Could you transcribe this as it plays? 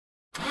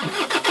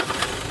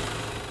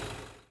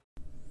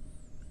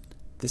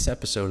This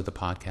episode of the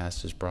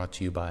podcast is brought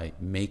to you by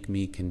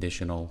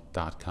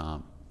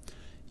MakeMeConditional.com.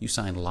 You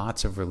sign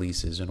lots of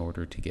releases in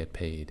order to get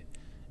paid,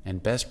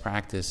 and best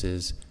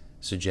practices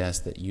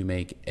suggest that you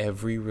make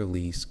every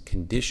release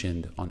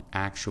conditioned on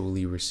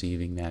actually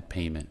receiving that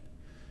payment.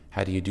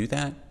 How do you do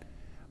that?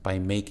 By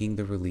making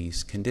the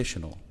release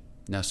conditional.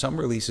 Now, some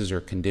releases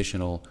are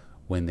conditional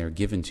when they're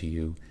given to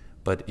you,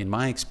 but in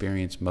my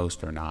experience,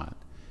 most are not.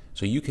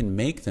 So you can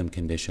make them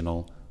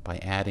conditional by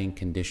adding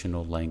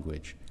conditional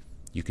language.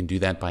 You can do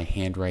that by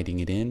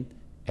handwriting it in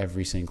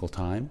every single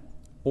time,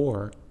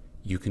 or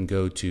you can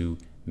go to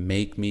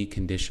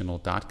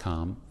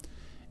MakeMeConditional.com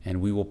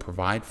and we will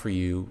provide for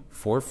you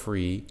for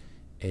free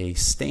a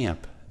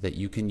stamp that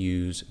you can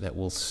use that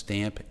will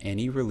stamp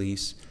any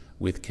release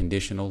with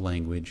conditional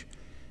language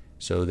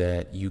so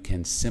that you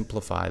can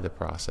simplify the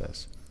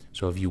process.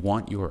 So if you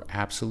want your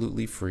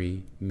absolutely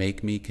free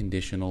Make Me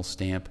Conditional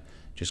stamp,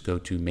 just go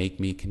to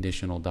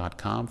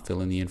MakeMeConditional.com, fill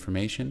in the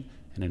information,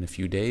 and in a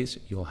few days,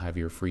 you'll have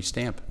your free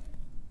stamp.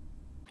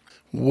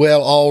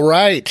 Well, all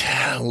right.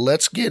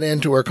 Let's get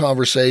into our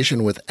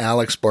conversation with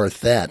Alex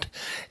Barthet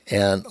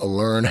and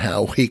learn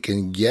how we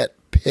can get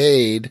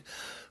paid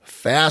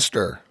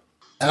faster.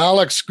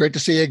 Alex, great to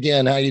see you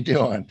again. How you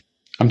doing?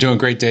 I'm doing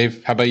great,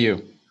 Dave. How about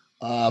you?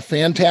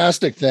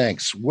 Fantastic.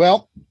 Thanks.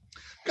 Well,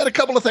 got a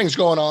couple of things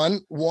going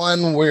on.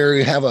 One, where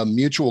we have a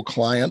mutual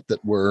client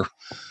that we're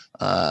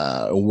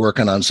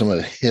working on some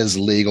of his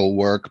legal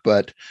work,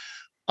 but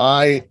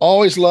I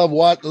always love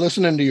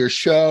listening to your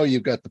show.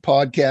 You've got the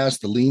podcast,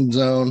 The Lean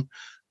Zone,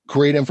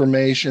 great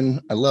information.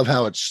 I love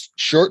how it's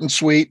short and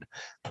sweet,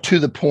 to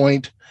the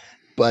point,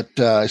 but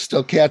I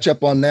still catch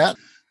up on that.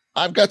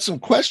 I've got some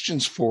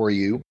questions for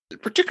you,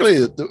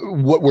 particularly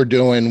what we're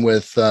doing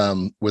with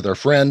our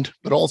friend,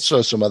 but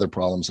also some other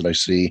problems that I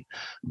see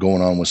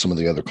going on with some of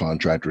the other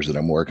contractors that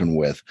I'm working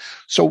with.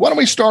 So why don't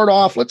we start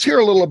off? Let's hear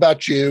a little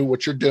about you,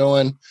 what you're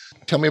doing.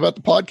 Tell me about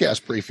the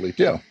podcast briefly,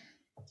 too.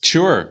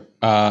 Sure.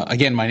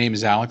 Again, my name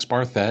is Alex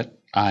Barthet.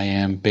 I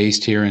am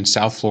based here in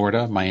South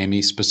Florida,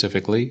 Miami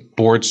specifically,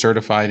 board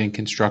certified in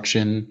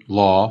construction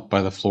law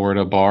by the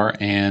Florida Bar,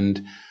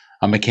 and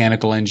a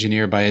mechanical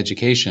engineer by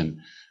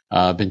education.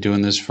 I've been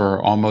doing this for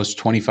almost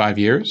 25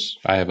 years.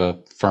 I have a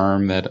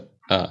firm that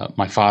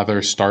my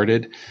father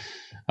started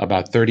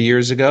about 30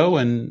 years ago,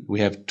 and we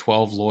have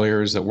 12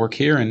 lawyers that work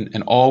here,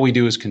 and all we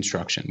do is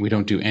construction. We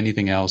don't do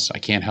anything else. I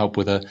can't help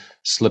with a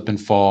slip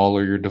and fall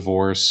or your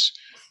divorce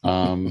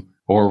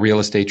or a real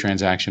estate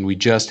transaction. We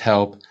just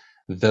help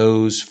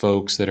those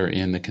folks that are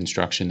in the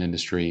construction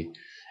industry.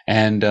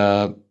 And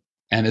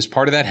as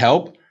part of that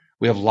help,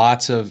 we have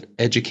lots of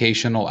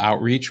educational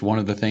outreach. One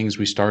of the things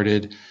we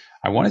started,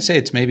 I want to say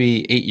it's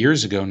maybe 8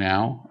 years ago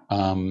now,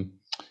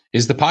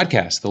 is the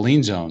podcast, The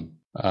Lean Zone.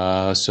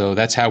 So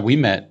that's how we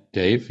met,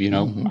 Dave. You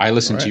know, I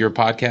listened to your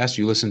podcast,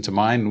 you listened to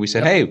mine, and we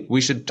said, hey, we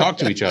should talk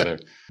to each other.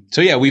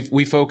 So yeah,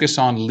 we focus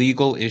on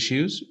legal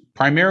issues,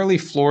 primarily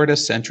Florida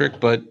centric,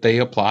 but they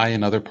apply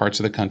in other parts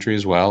of the country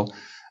as well.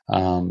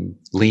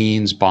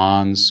 Liens,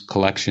 bonds,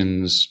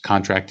 collections,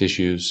 contract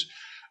issues.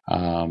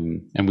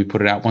 And we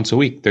put it out once a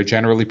week. They're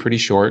generally pretty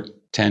short,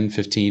 10,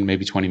 15,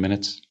 maybe 20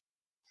 minutes.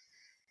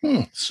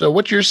 So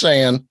what you're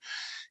saying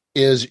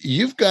is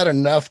you've got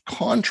enough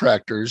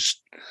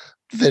contractors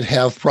that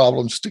have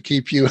problems to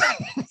keep you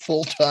in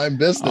full-time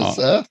business,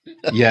 huh?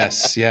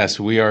 Yes.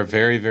 We are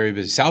very, very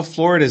busy. South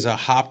Florida is a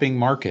hopping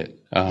market.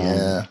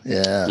 Yeah.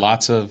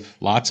 Lots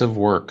of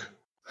work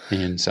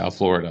in South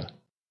Florida.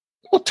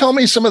 Well, tell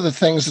me some of the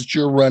things that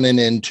you're running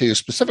into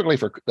specifically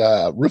for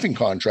roofing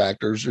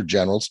contractors or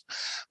generals,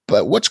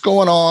 but what's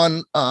going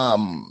on?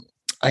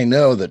 I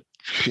know that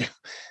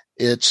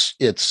it's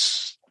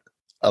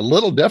a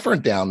little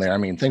different down there. I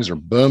mean, things are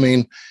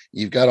booming.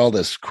 You've got all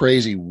this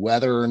crazy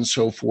weather and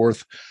so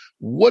forth.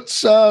 What's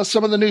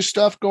some of the new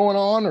stuff going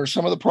on, or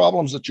some of the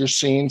problems that you're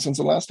seeing since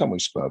the last time we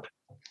spoke?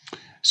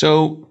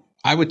 So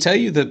I would tell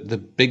you that the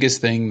biggest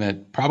thing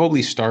that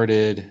probably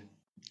started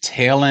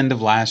tail end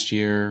of last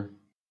year,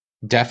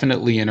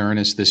 definitely in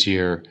earnest this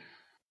year,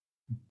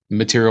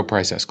 material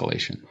price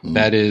escalation.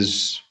 That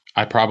is,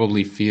 I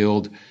probably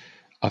field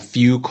a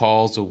few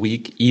calls a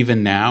week,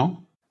 even now,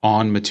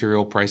 on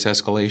material price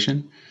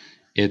escalation.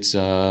 It's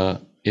a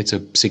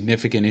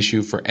significant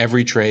issue for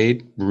every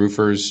trade,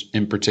 roofers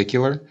in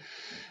particular.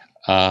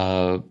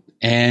 And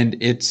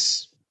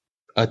it's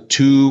a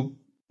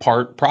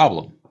two-part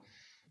problem.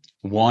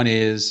 One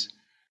is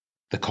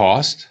the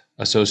cost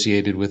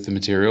associated with the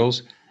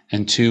materials,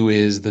 and two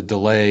is the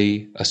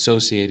delay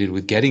associated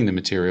with getting the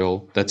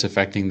material that's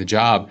affecting the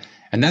job.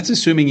 And that's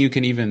assuming you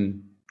can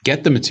even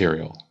get the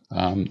material.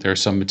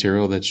 There's some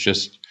material that's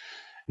just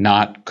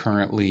not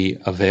currently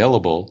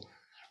available,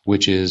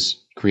 which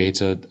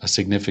creates a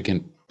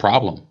significant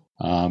problem.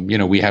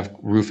 We have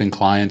roofing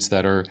clients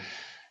that are,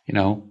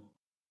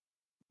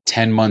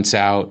 10 months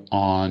out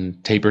on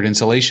tapered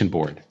insulation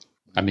board.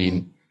 I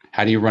mean,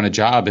 how do you run a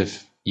job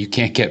if you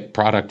can't get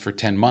product for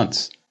 10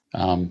 months?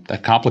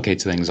 That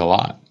complicates things a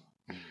lot.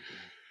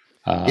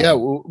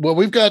 Well,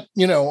 we've got,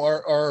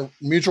 our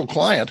mutual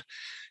client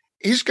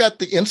he's got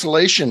the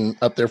insulation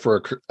up there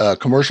for a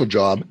commercial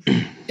job,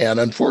 and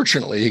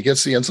unfortunately, he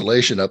gets the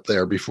insulation up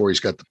there before he's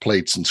got the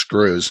plates and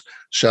screws.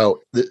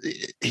 So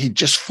he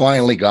just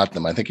finally got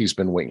them. I think he's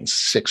been waiting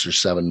 6 or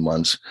 7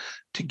 months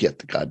to get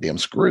the goddamn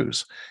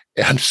screws,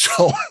 and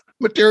so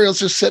material's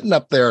just sitting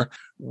up there.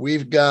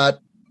 We've got,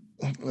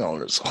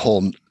 there's a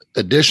whole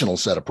additional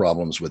set of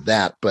problems with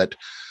that, but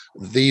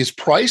these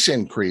price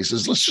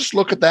increases, let's just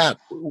look at that.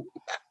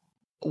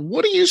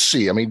 What do you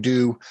see? I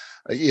mean,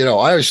 I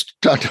always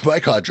talk to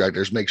my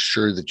contractors, make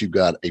sure that you've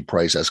got a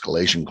price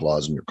escalation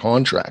clause in your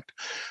contract.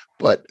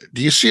 But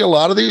do you see a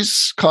lot of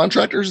these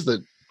contractors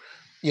that,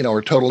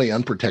 are totally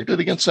unprotected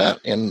against that?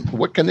 And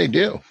what can they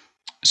do?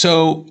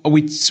 So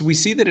we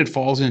see that it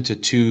falls into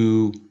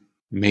two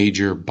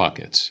major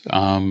buckets.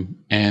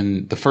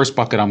 And the first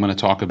bucket I'm going to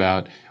talk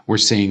about, we're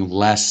seeing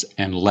less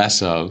and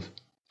less of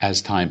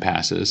as time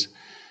passes.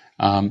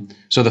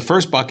 So the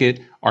first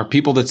bucket are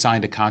people that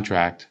signed a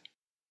contract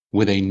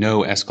with a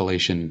no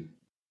escalation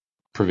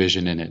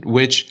provision in it,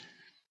 which,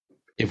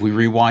 if we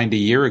rewind a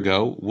year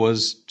ago,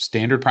 was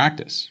standard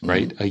practice,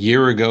 right? Mm-hmm. A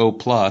year ago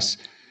plus,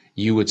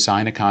 you would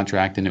sign a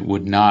contract and it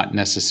would not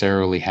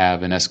necessarily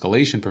have an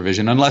escalation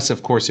provision, unless,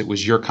 of course, it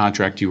was your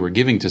contract you were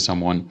giving to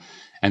someone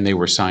and they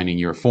were signing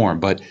your form.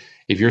 But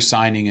if you're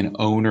signing an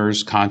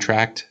owner's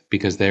contract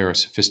because they're a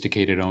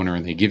sophisticated owner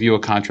and they give you a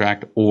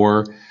contract,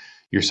 or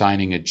you're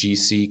signing a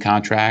GC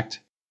contract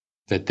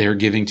that they're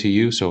giving to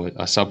you, so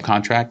a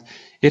subcontract,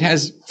 it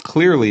has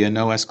clearly a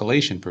no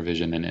escalation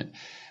provision in it.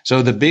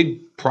 So the big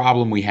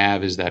problem we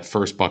have is that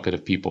first bucket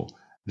of people.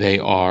 They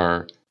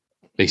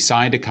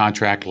signed a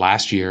contract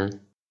last year,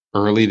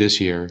 early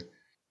this year,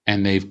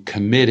 and they've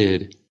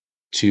committed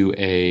to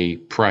a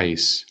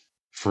price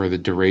for the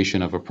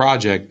duration of a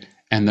project,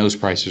 and those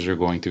prices are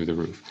going through the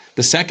roof.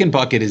 The second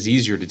bucket is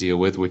easier to deal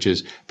with, which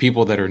is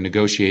people that are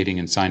negotiating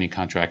and signing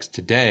contracts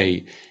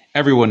today.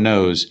 Everyone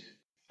knows,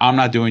 I'm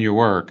not doing your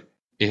work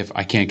if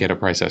I can't get a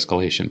price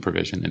escalation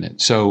provision in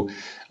it. So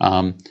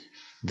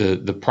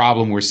the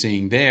problem we're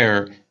seeing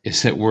there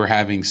is that we're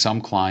having some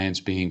clients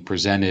being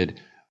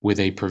presented with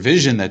a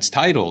provision that's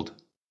titled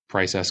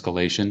price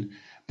escalation,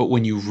 but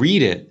when you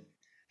read it,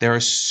 there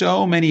are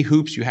so many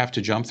hoops you have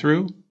to jump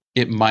through,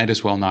 it might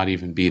as well not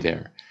even be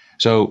there.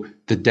 So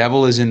the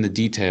devil is in the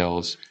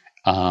details,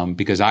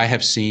 because I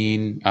have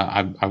seen,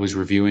 I was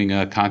reviewing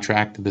a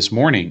contract this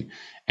morning,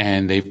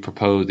 and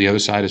the other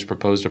side has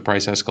proposed a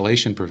price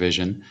escalation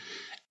provision.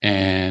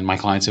 And my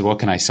client said, well,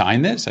 can I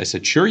sign this? I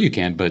said, sure you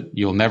can, but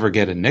you'll never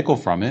get a nickel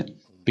from it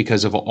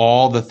because of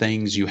all the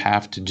things you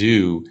have to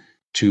do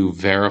to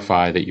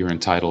verify that you're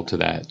entitled to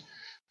that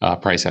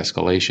price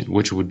escalation,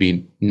 which would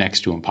be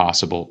next to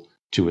impossible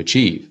to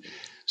achieve.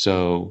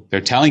 So they're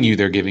telling you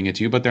they're giving it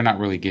to you, but they're not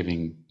really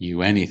giving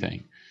you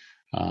anything.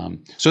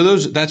 So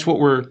that's what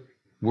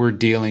we're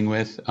dealing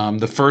with.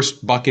 The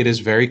first bucket is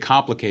very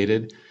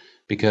complicated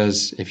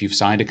because if you've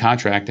signed a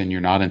contract and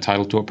you're not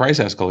entitled to a price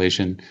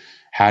escalation,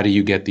 how do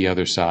you get the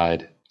other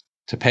side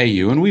to pay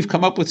you? And we've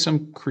come up with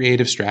some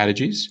creative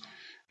strategies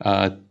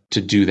to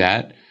do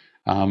that.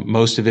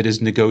 Most of it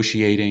is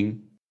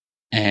negotiating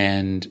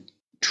and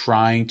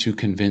trying to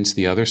convince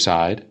the other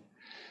side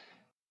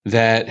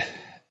that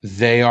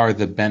they are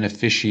the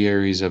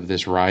beneficiaries of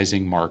this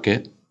rising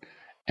market.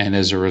 And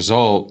as a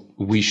result,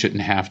 we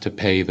shouldn't have to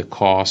pay the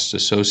costs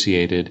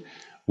associated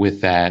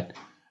with that,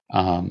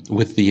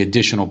 with the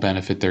additional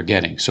benefit they're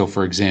getting. So,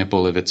 for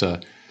example, if it's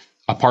a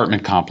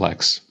apartment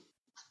complex,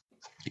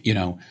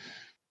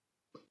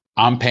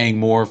 I'm paying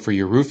more for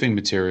your roofing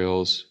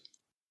materials.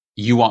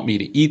 You want me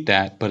to eat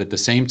that, but at the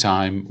same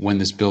time, when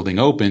this building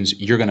opens,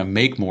 you're going to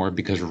make more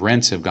because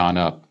rents have gone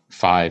up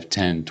 5,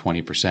 10,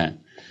 20%.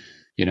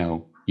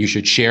 You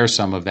should share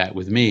some of that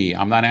with me.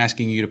 I'm not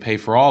asking you to pay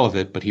for all of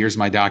it, but here's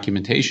my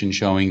documentation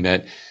showing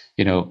that,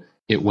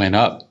 it went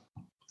up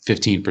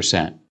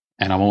 15%,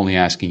 and I'm only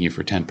asking you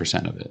for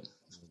 10% of it.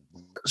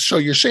 So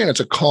you're saying it's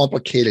a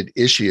complicated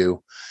issue.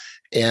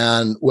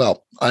 And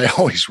well, I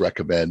always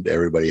recommend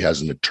everybody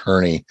has an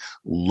attorney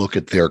look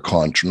at their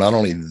contract, not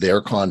only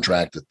their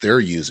contract that they're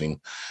using,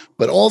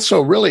 but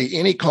also really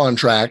any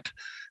contract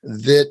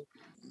that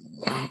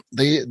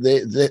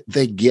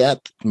they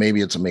get.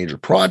 Maybe it's a major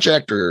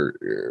project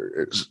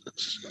or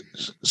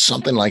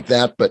something like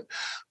that. But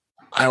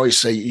I always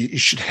say you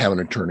should have an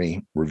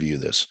attorney review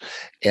this.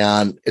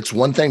 And it's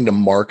one thing to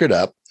mark it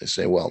up. They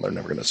say, well, they're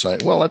never going to sign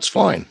it. Well, that's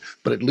fine.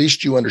 But at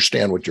least you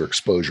understand what your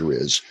exposure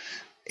is.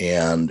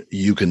 And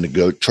you can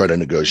try to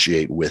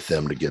negotiate with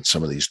them to get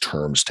some of these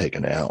terms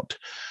taken out.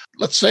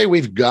 Let's say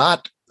we've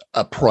got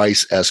a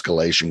price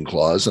escalation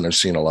clause, and I've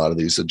seen a lot of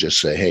these that just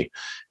say, hey,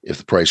 if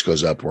the price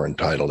goes up, we're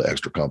entitled to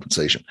extra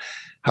compensation.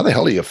 How the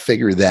hell do you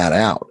figure that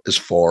out as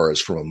far as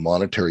from a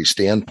monetary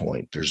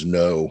standpoint? There's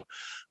no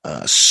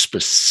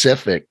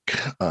specific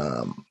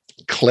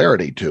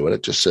clarity to it.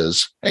 It just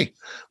says, hey,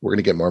 we're going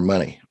to get more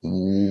money.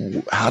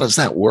 How does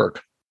that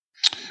work?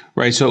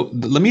 Right. So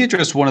let me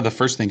address one of the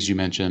first things you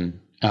mentioned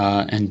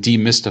and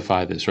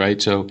demystify this,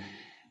 right? So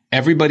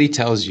everybody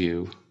tells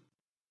you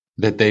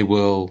that they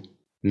will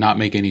not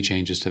make any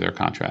changes to their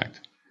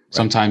contract.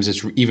 Sometimes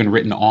it's even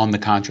written on the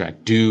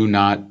contract. Do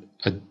not,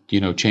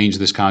 change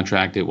this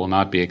contract. It will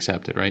not be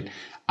accepted, right?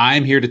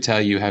 I'm here to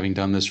tell you, having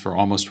done this for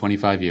almost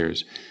 25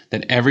 years,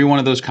 that every one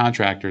of those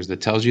contractors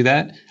that tells you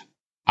that,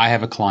 I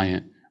have a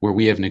client where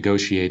we have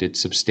negotiated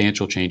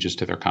substantial changes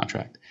to their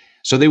contract.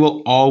 So they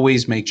will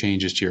always make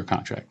changes to your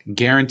contract,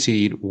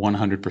 guaranteed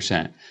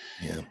 100%.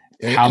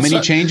 Yeah. How many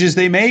changes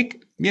they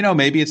make?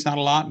 Maybe it's not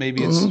a lot.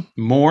 Maybe it's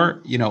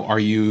more. Are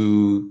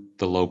you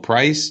the low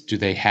price? Do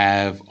they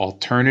have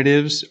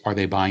alternatives? Are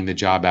they buying the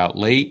job out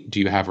late? Do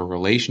you have a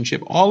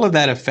relationship? All of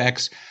that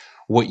affects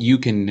what you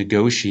can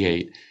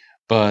negotiate,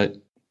 but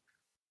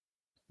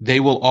they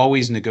will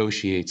always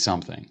negotiate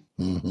something.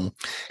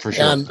 For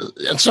sure.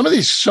 And so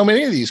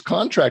many of these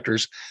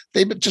contractors,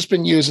 they've just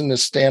been using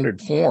this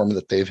standard form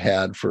that they've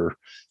had for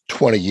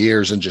 20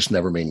 years and just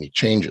never made any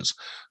changes.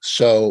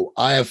 So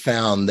I have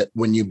found that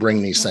when you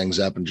bring these things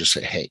up and just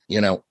say, hey,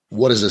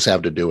 what does this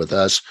have to do with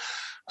us?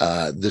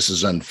 This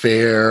is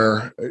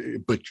unfair,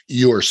 but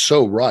you are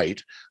so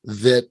right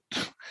that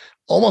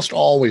almost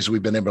always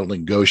we've been able to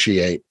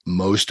negotiate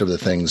most of the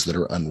things that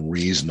are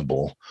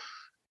unreasonable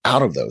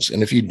out of those.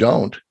 And if you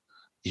don't,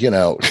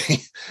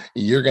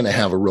 you're going to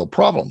have a real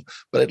problem,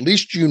 but at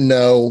least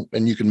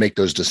and you can make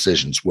those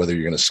decisions, whether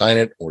you're going to sign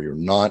it or you're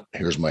not.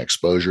 Here's my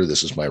exposure.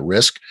 This is my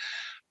risk,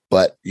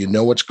 but you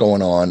know what's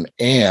going on.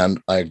 And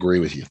I agree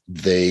with you.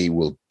 They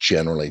will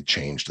generally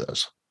change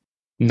those.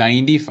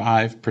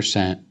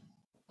 95%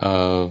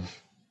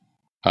 of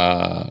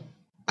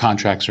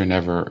contracts are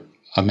never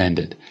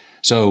amended.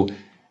 So,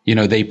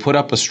 they put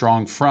up a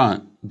strong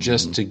front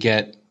just to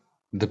get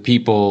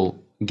people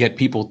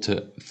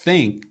to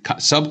think,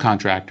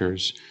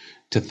 subcontractors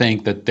to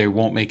think that they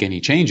won't make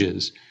any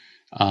changes,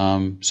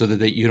 so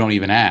that you don't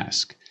even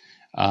ask.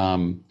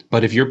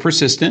 But if you're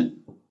persistent,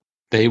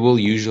 they will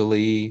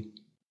usually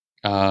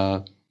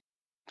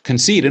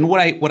concede. And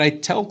what I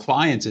tell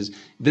clients is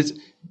this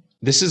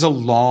is a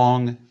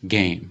long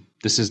game.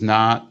 This is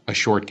not a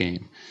short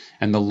game.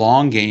 And the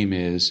long game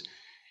is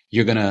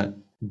you're going to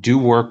do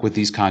work with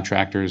these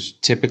contractors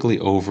typically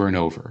over and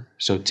over.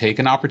 So take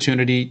an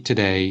opportunity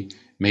today,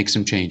 make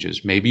some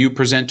changes. Maybe you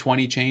present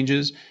 20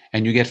 changes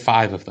and you get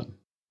 5 of them,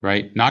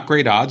 right? Not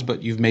great odds,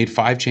 but you've made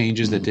 5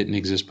 changes that didn't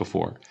exist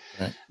before.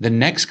 Right. The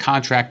next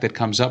contract that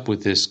comes up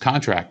with this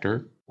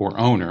contractor or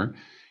owner,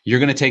 you're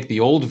going to take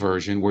the old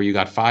version where you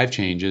got 5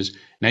 changes.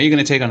 Now you're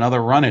going to take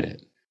another run at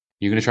it.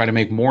 You're going to try to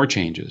make more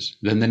changes.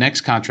 Then the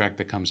next contract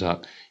that comes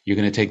up, you're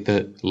going to take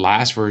the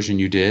last version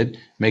you did,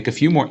 make a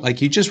few more.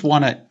 Like, you just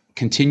want to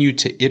continue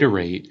to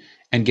iterate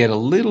and get a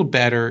little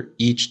better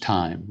each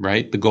time,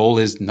 right? The goal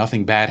is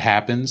nothing bad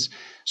happens,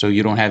 so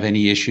you don't have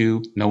any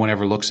issue. No one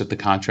ever looks at the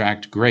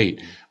contract. Great.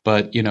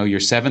 But, your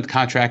 7th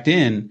contract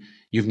in,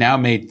 you've now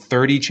made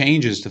 30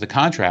 changes to the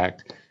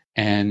contract.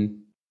 And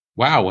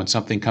wow, when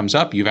something comes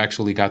up, you've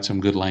actually got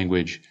some good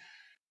language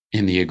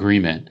in the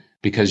agreement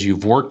because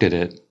you've worked at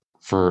it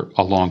for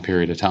a long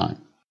period of time.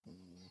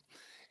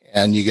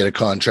 And you get a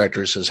contractor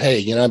who says, hey,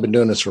 I've been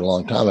doing this for a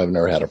long time. I've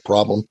never had a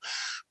problem,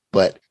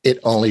 but it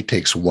only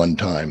takes one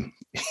time,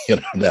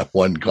 that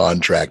one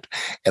contract.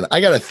 And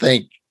I got to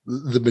think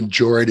the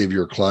majority of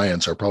your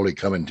clients are probably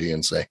coming to you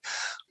and say,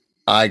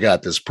 I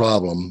got this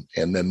problem.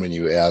 And then when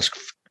you ask,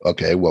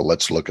 okay, well,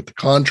 let's look at the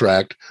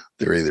contract,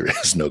 there either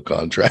is no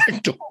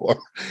contract or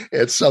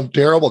it's some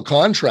terrible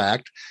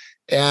contract.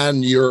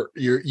 And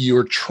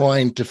you're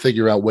trying to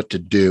figure out what to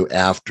do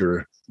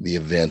after the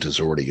event has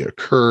already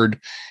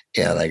occurred.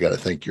 And I got to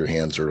think your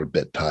hands are a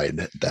bit tied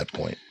at that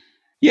point.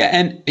 Yeah,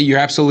 and you're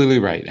absolutely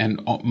right. And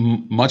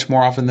much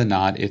more often than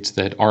not, it's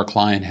that our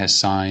client has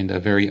signed a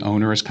very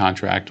onerous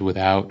contract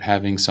without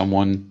having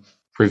someone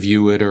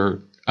review it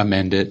or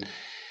amend it.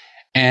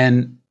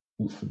 And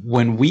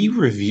when we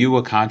review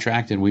a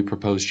contract and we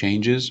propose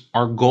changes,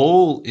 our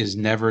goal is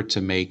never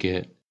to make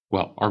it,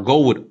 our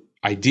goal would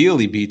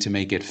ideally be to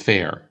make it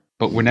fair,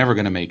 but we're never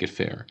going to make it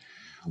fair.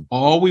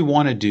 All we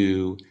want to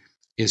do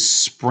is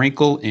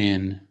sprinkle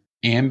in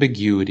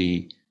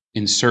ambiguity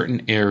in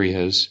certain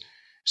areas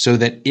so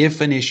that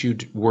if an issue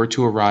were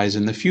to arise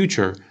in the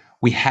future,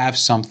 we have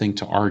something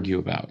to argue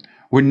about.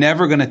 We're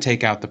never going to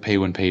take out the pay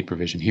when paid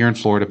provision. Here in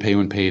Florida, pay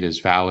when paid is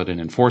valid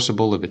and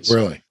enforceable if it's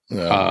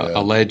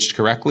alleged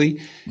correctly.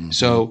 Mm-hmm.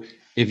 So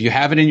if you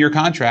have it in your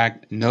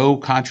contract, no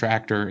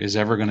contractor is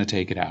ever going to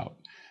take it out.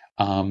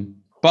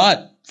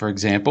 But for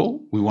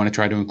example, we want to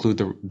try to include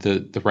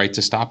the right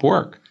to stop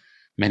work.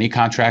 Many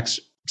contracts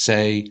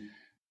say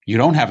you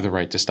don't have the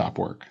right to stop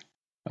work.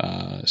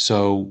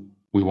 So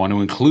we want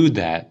to include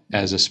that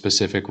as a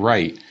specific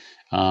right.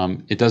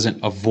 It doesn't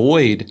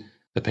avoid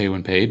the pay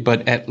when paid,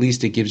 but at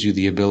least it gives you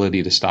the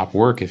ability to stop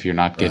work if you're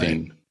not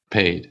getting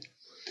paid.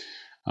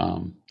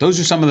 Those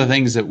are some of the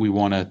things that we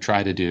want to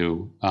try to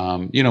do.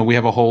 We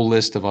have a whole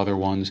list of other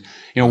ones.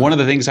 One of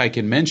the things I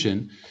can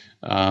mention,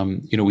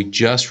 we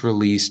just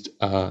released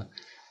a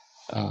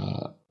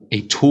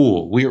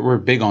tool. We're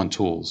big on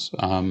tools.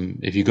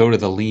 If you go to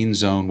the Lean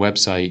Zone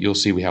website, you'll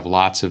see we have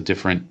lots of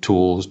different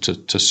tools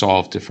to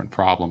solve different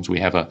problems. We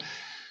have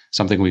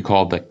something we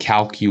call the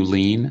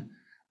CalcuLean,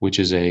 which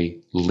is a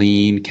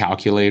lien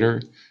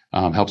calculator.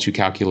 Helps you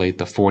calculate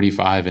the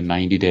 45 and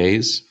 90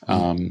 days.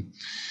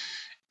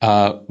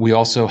 We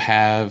also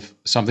have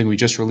something we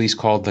just released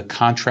called the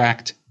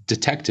Contract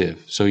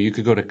Detective. So you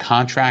could go to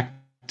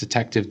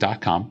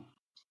contractdetective.com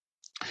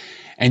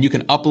and you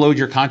can upload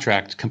your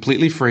contract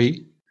completely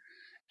free.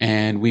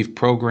 And we've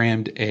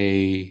programmed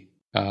a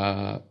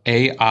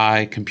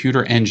AI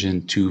computer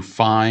engine to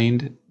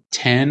find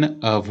 10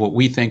 of what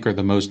we think are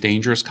the most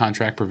dangerous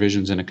contract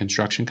provisions in a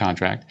construction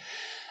contract.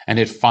 And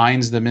it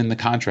finds them in the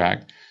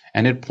contract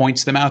and it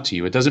points them out to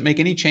you. It doesn't make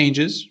any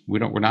changes.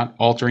 We're not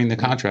altering the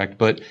contract,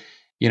 but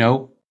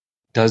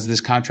does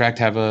this contract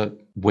have a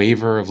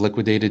waiver of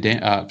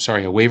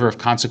a waiver of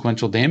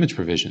consequential damage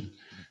provision?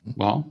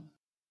 Well,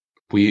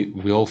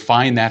 we'll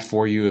find that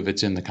for you if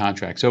it's in the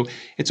contract. So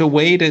it's a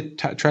way to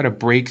try to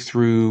break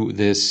through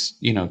this,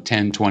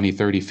 10, 20,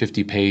 30,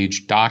 50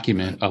 page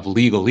document of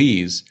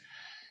legalese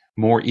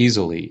more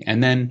easily.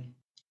 And then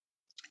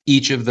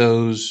each of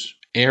those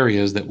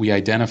areas that we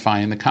identify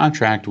in the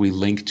contract, we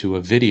link to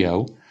a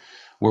video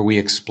where we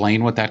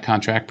explain what that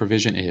contract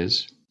provision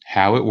is,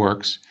 how it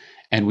works,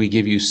 and we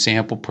give you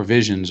sample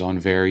provisions on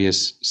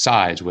various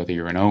sides, whether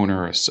you're an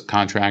owner, a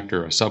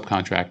contractor, a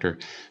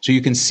subcontractor, so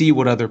you can see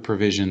what other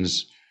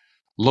provisions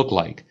look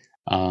like.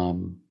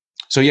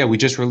 We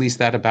just released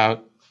that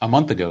about a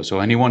month ago. So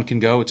anyone can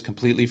go. It's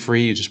completely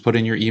free. You just put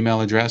in your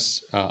email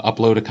address,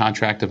 upload a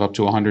contract of up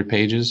to 100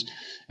 pages,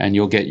 and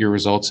you'll get your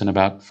results in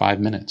about 5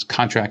 minutes.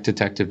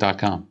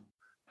 Contractdetective.com.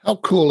 How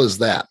cool is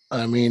that?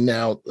 I mean,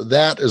 now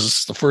that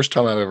is the first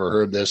time I've ever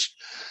heard this.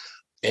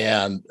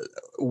 And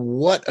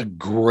what a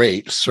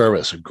great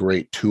service, a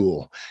great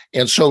tool.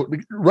 And so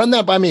run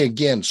that by me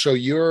again. So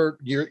you're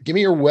give me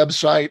your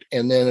website,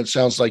 and then it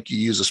sounds like you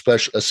use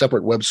a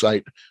separate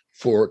website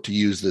to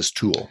use this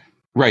tool.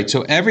 Right.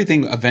 So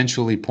everything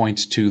eventually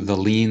points to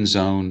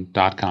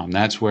thelienzone.com.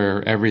 That's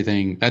where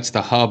that's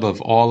the hub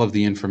of all of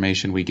the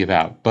information we give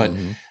out. But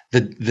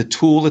the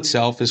tool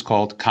itself is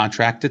called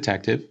Contract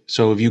Detective.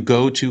 So if you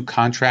go to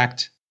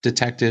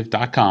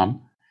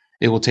contractdetective.com,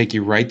 it will take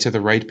you right to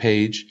the right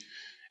page.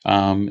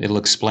 It'll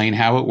explain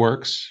how it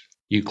works.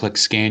 You click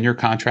scan your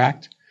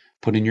contract,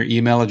 put in your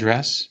email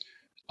address,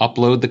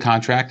 upload the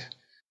contract.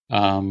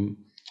 And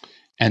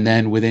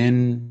then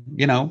within,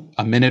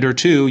 a minute or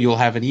two, you'll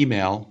have an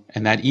email,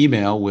 and that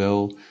email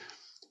will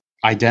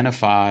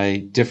identify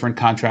different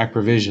contract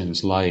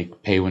provisions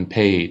like pay when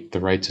paid, the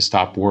right to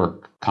stop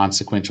work,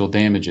 consequential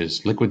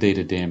damages,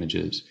 liquidated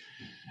damages,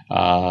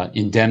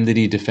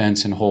 indemnity,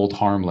 defense, and hold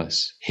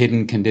harmless,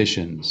 hidden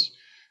conditions,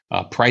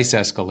 price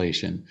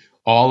escalation.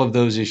 All of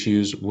those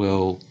issues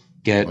will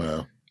get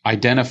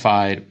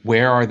identified.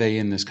 Where are they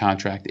in this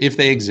contract? If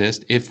they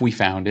exist, if we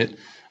found it.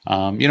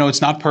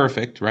 It's not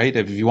perfect, right?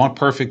 If you want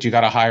perfect, you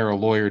got to hire a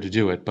lawyer to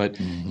do it. But,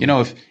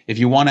 if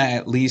you want to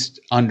at least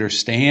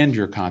understand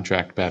your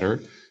contract better,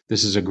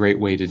 this is a great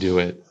way to do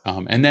it.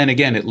 And then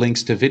again, it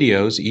links to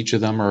videos. Each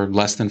of them are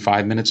less than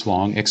 5 minutes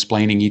long,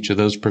 explaining each of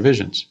those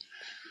provisions.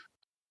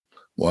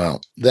 Wow,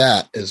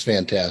 that is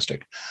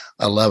fantastic.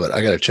 I love it.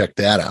 I got to check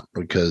that out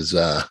because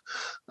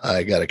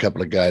I got a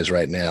couple of guys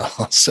right now.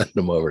 I'll send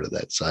them over to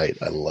that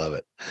site. I love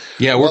it.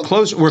 Yeah, we're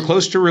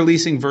close to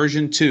releasing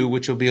version 2,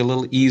 which will be a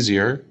little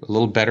easier, a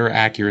little better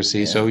accuracy.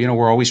 Yeah. So,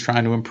 we're always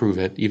trying to improve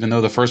it. Even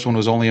though the first one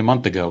was only a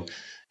month ago,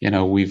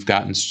 we've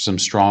gotten some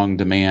strong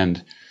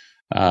demand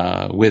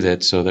with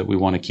it, so that we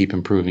want to keep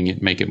improving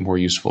it, make it more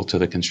useful to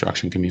the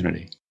construction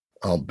community.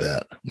 I'll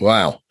bet.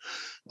 Wow.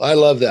 I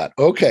love that.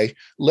 Okay.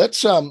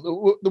 Let's,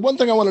 the one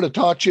thing I wanted to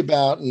talk to you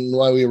about and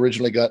why we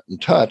originally got in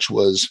touch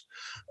was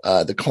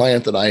the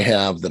client that I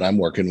have that I'm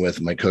working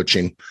with, my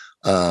coaching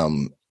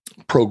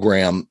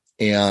program,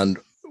 and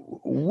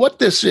what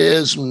this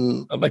is.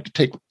 And I'd like to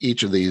take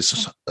each of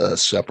these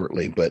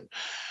separately, but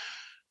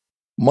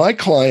my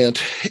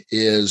client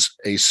is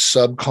a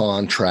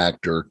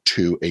subcontractor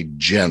to a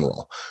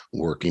general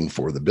working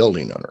for the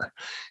building owner.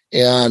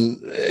 And,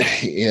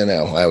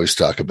 I always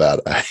talk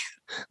about,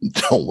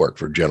 don't work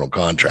for general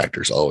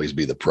contractors, always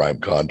be the prime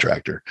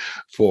contractor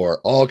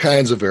for all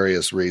kinds of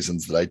various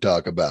reasons that I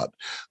talk about.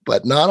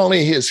 But not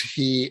only is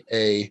he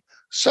a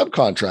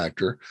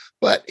subcontractor,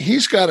 but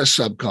he's got a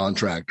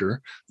subcontractor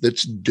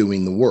that's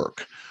doing the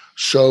work.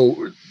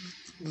 So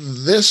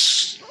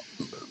this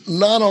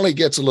not only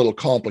gets a little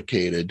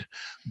complicated,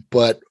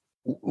 but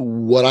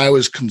what I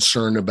was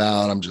concerned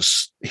about, I'm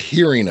just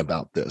hearing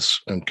about this.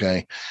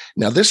 Okay.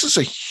 Now, this is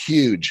a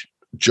huge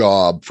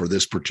job for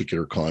this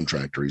particular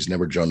contractor. He's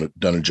never done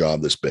a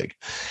job this big.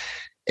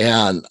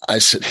 And I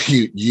said,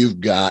 you've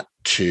got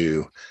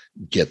to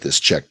get this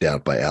checked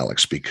out by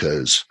Alex,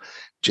 because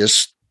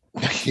just,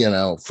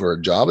 for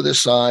a job of this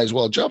size,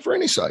 well, a job for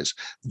any size,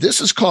 this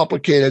is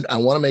complicated. I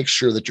want to make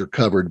sure that you're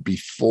covered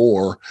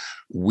before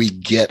we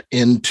get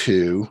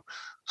into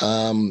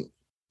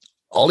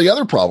all the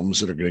other problems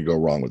that are going to go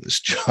wrong with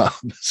this job.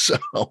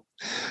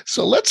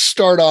 So let's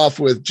start off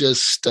with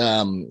just, we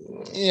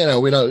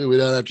don't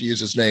have to use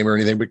his name or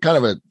anything, but kind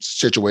of a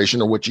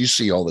situation, or what you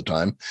see all the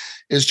time,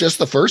 is just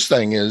the first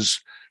thing is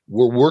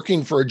we're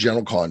working for a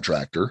general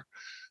contractor.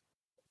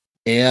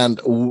 And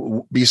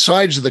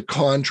besides the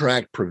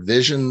contract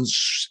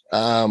provisions,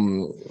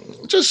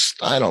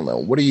 just, I don't know,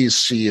 what do you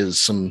see as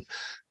some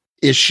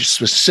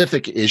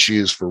specific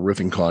issues for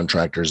roofing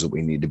contractors that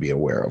we need to be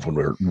aware of when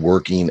we're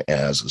working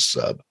as a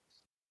sub?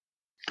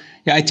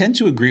 Yeah, I tend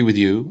to agree with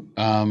you.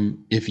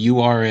 If you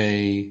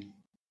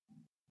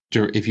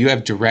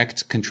have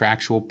direct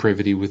contractual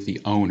privity with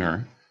the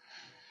owner,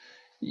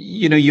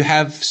 you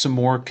have some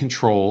more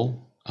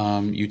control.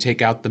 You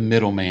take out the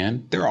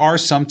middleman. There are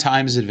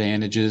sometimes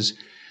advantages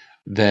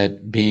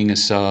that being a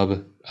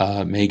sub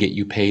may get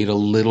you paid a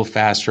little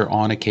faster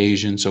on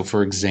occasion. So,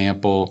 for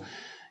example,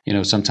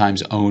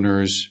 sometimes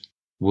owners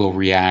will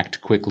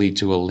react quickly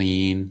to a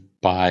lien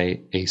by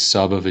a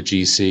sub of a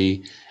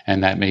GC,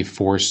 and that may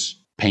force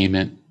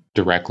payment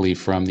directly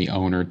from the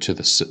owner to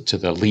the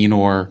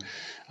lienor.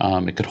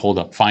 It could hold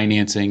up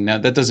financing. Now,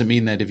 that doesn't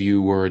mean that if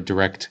you were in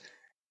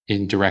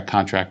direct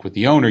contract with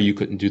the owner, you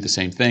couldn't do the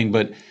same thing.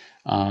 But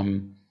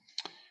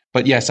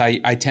yes,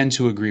 I tend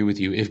to agree with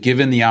you. If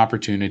given the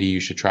opportunity, you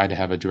should try to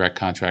have a direct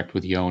contract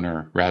with the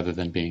owner rather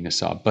than being a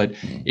sub. But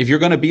if you're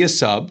going to be a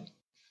sub,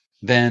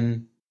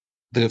 then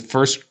the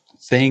first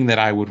thing that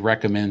I would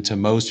recommend to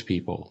most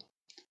people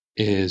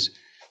is,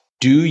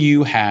 do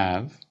you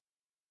have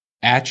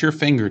at your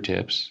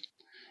fingertips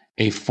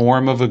a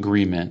form of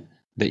agreement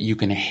that you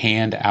can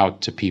hand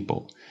out to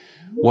people?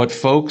 What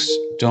folks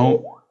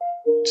don't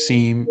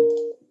seem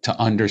to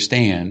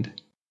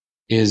understand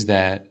is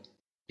that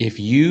if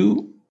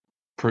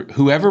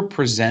whoever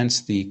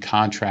presents the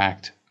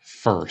contract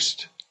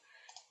first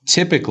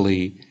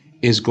typically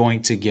is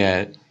going to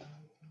get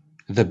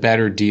the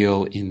better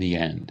deal in the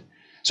end.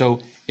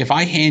 So if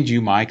I hand you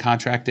my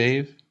contract,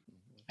 Dave,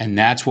 and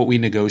that's what we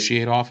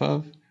negotiate off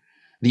of,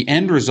 the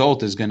end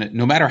result is going to,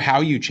 no matter how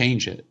you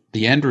change it,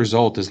 the end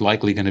result is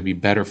likely going to be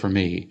better for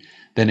me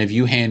than if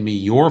you hand me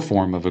your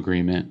form of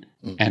agreement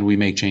and we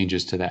make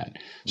changes to that.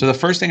 So the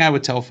first thing I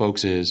would tell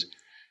folks is,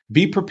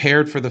 be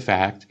prepared for the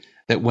fact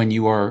that when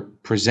you are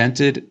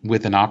presented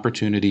with an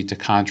opportunity to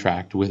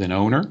contract with an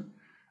owner,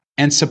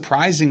 and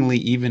surprisingly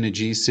even a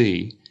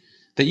GC,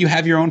 that you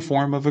have your own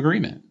form of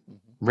agreement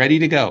ready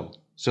to go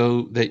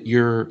so that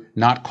you're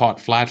not caught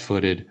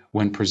flat-footed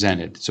when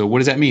presented. So what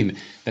does that mean?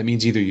 That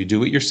means either you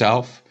do it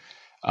yourself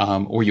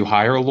or you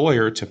hire a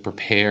lawyer to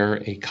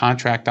prepare a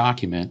contract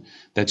document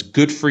that's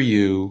good for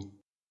you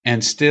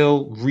and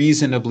still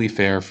reasonably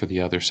fair for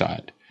the other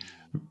side,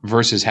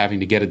 versus having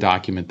to get a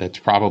document that's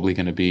probably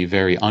going to be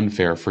very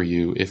unfair for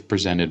you if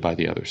presented by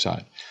the other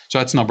side. So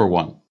that's number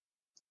one.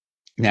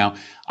 Now,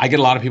 I get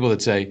a lot of people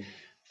that say,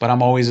 but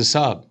I'm always a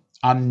sub.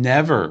 I'm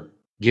never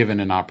given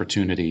an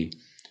opportunity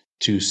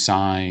to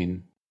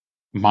sign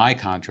my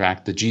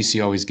contract. The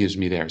GC always gives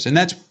me theirs. And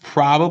that's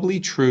probably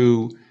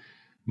true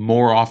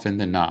more often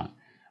than not.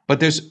 But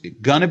there's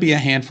going to be a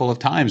handful of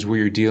times where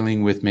you're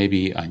dealing with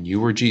maybe a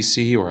newer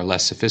GC or a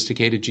less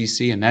sophisticated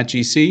GC, and that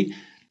GC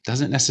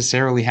doesn't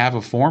necessarily have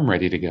a form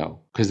ready to go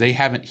because they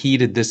haven't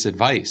heeded this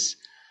advice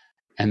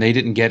and they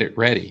didn't get it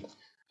ready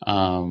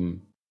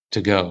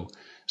to go.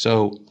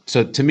 So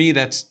to me,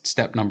 that's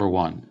step number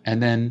one.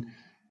 And then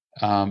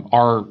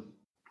our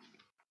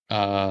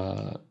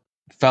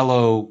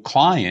fellow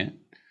client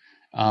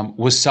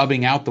was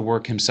subbing out the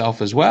work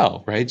himself as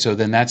well, right? So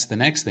then that's the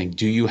next thing.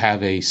 Do you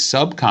have a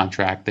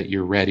subcontract that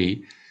you're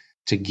ready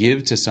to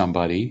give to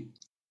somebody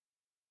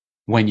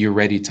when you're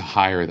ready to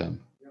hire them?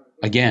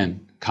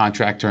 Again,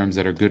 contract terms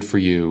that are good for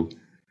you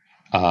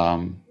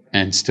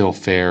and still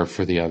fair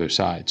for the other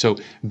side. So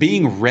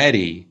being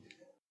ready,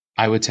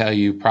 I would tell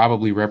you,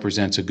 probably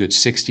represents a good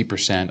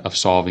 60% of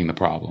solving the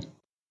problem.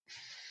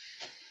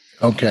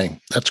 Okay,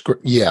 that's great.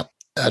 Yeah,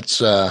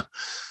 that's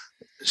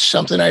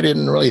something I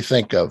didn't really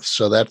think of.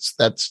 So that's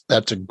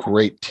a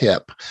great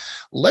tip.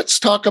 Let's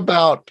talk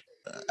about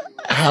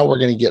how we're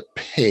going to get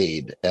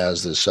paid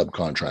as the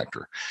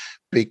subcontractor,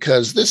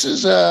 because this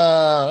is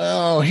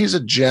he's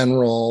a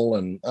general,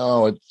 and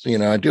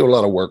I do a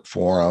lot of work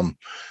for him.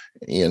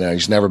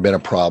 He's never been a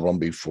problem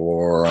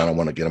before. I don't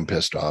want to get him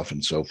pissed off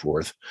and so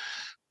forth.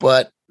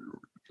 But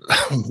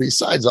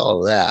besides all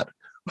of that,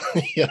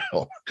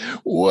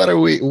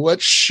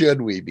 what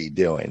should we be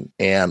doing?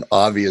 And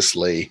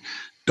obviously,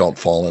 don't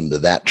fall into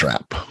that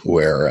trap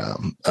where,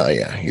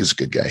 he's a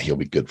good guy. He'll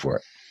be good for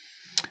it.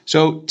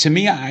 So to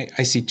me, I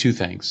see two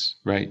things,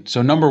 right?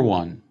 So number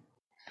one,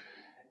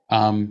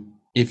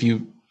 if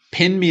you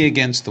pin me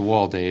against the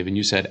wall, Dave, and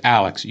you said,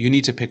 Alex, you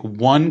need to pick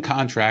one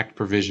contract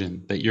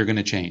provision that you're going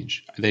to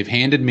change. They've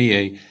handed me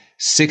a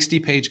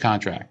 60-page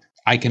contract.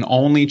 I can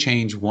only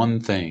change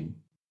one thing.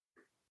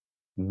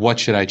 What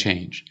should I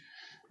change?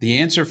 The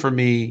answer for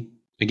me,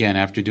 again,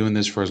 after doing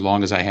this for as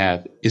long as I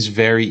have, is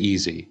very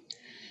easy.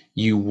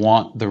 You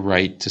want the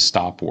right to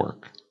stop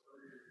work.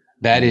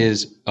 That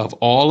is, of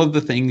all of the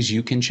things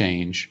you can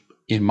change,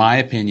 in my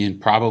opinion,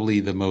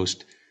 probably the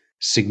most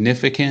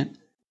significant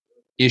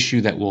issue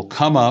that will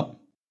come up,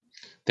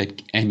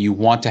 and you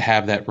want to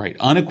have that right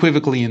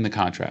unequivocally in the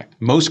contract.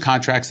 Most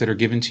contracts that are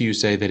given to you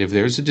say that if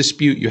there's a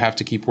dispute, you have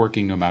to keep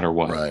working no matter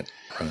what. Right.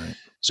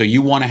 So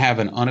you want to have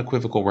an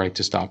unequivocal right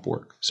to stop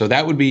work. So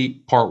that would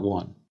be part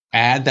one.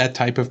 Add that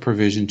type of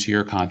provision to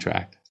your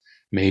contract.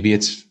 Maybe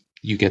it's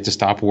you get to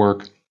stop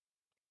work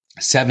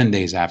 7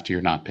 days after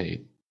you're not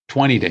paid,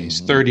 20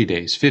 days, 30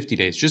 days, 50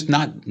 days, just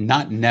not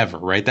never,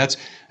 right? That's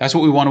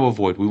what we want to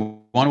avoid. We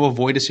want to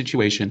avoid a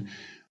situation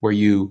where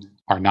you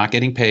are not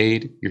getting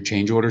paid, your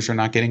change orders are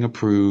not getting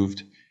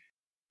approved,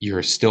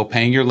 you're still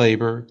paying your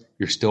labor,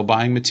 you're still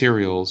buying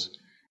materials,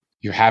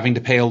 you're having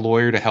to pay a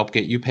lawyer to help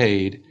get you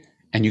paid,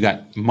 and you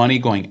got money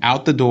going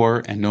out the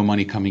door and no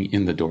money coming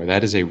in the door.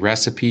 That is a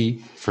recipe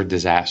for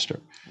disaster.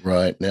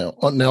 Right. Now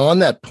on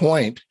that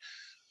point,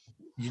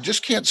 you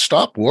just can't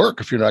stop work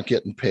if you're not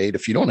getting paid.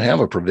 If you don't have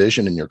a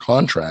provision in your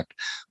contract,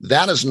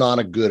 that is not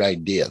a good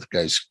idea. The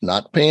guy's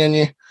not paying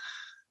you.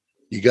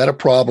 You got a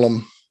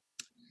problem.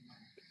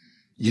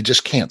 You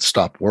just can't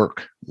stop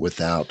work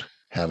without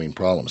having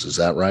problems. Is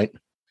that right?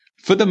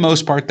 For the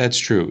most part, that's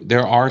true.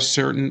 There are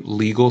certain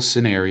legal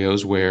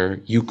scenarios where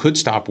you could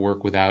stop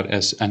work without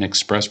an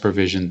express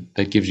provision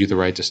that gives you the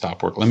right to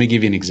stop work. Let me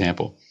give you an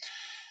example.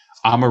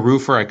 I'm a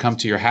roofer. I come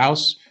to your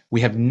house.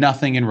 We have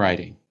nothing in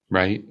writing,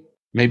 right?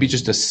 Maybe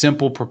just a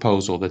simple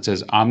proposal that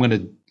says, I'm going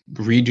to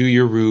redo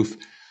your roof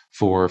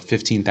for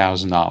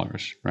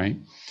 $15,000, right?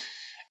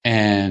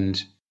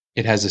 And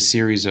it has a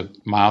series of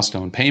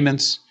milestone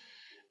payments,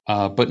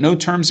 but no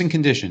terms and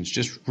conditions,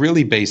 just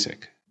really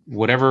basic.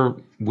 Whatever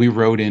we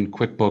wrote in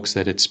QuickBooks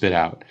that it spit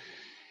out.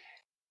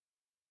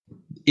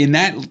 In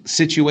that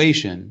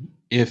situation,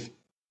 if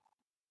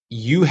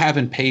you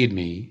haven't paid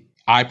me,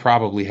 I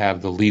probably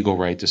have the legal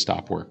right to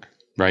stop work,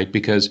 right?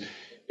 Because,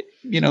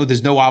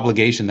 there's no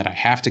obligation that I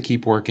have to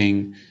keep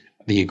working.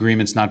 The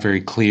agreement's not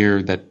very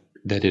clear that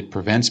it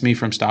prevents me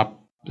from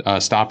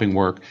stopping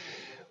work.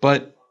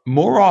 But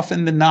more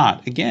often than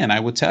not, again, I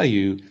would tell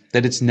you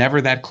that it's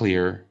never that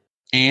clear.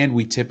 And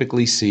we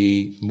typically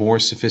see more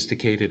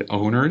sophisticated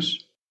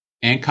owners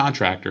and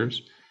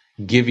contractors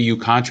give you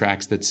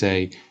contracts that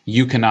say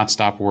you cannot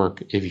stop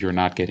work if you're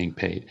not getting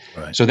paid.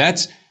 Right. So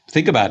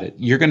think about it.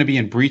 You're going to be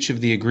in breach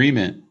of the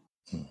agreement,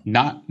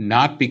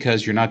 not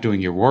because you're not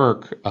doing your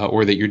work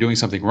or that you're doing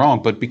something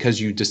wrong, but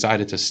because you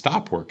decided to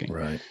stop working.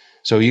 Right.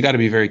 So you got to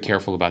be very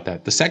careful about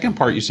that. The second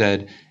part you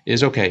said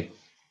is, okay,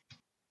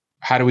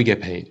 how do we get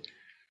paid?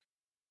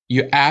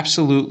 You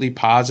absolutely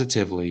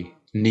positively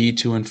need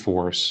to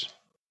enforce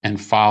and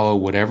follow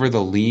whatever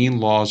the lien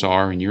laws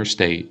are in your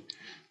state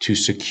to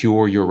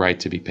secure your right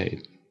to be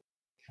paid.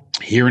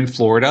 Here in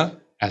Florida,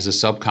 as a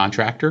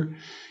subcontractor,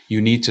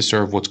 you need to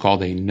serve what's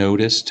called a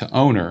notice to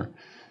owner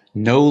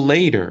no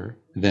later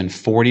than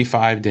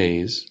 45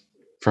 days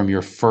from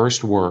your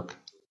first work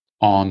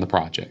on the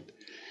project.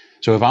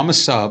 So if I'm a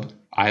sub,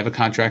 I have a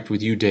contract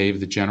with you, Dave,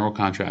 the general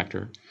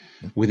contractor.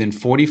 Within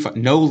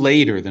no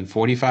later than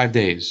 45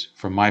 days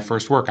from my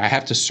first work, I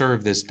have to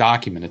serve this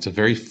document. It's a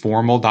very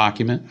formal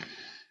document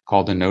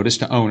called a notice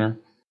to owner.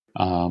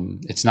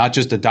 It's not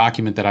just a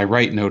document that I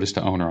write notice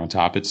to owner on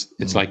top.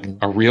 It's like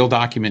a real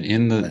document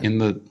in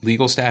the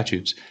legal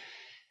statutes.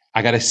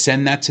 I got to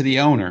send that to the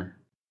owner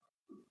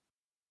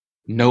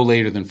no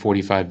later than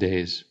 45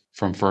 days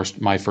from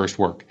my first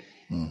work.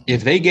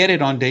 If they get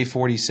it on day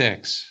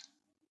 46,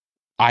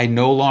 I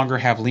no longer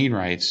have lien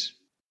rights,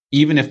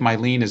 even if my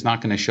lien is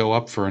not going to show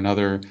up for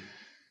another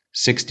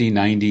 60,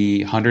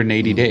 90,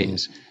 180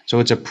 days. So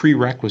it's a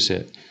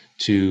prerequisite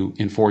to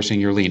enforcing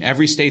your lien.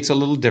 Every state's a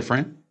little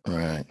different.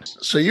 Right.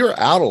 So you're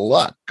out of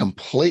luck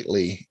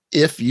completely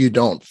if you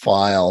don't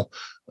file,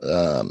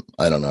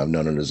 I don't know, I've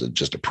known it as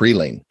just a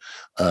pre-lien,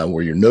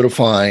 where you're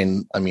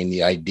notifying. I mean,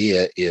 the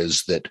idea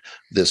is that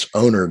this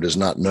owner does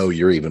not know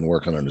you're even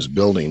working on his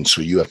building.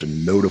 So you have to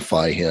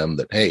notify him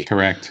that, hey,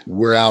 correct,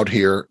 we're out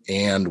here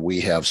and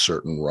we have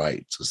certain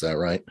rights. Is that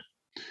right?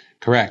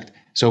 Correct.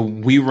 So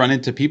we run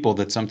into people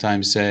that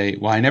sometimes say,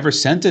 well, I never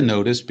sent a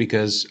notice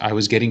because I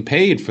was getting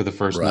paid for the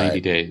first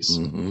 90 days.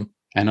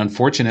 And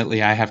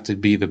unfortunately, I have to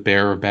be the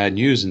bearer of bad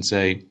news and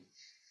say,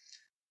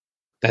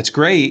 that's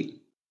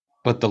great,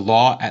 but the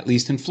law, at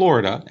least in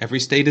Florida, every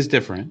state is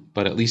different,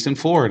 but at least in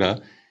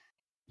Florida,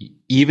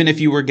 even if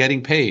you were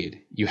getting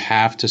paid, you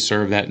have to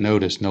serve that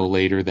notice no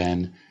later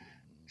than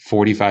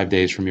 45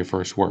 days from your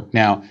first work.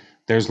 Now,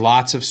 there's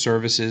lots of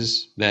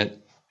services that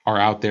are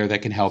out there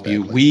that can help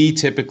you. We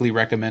typically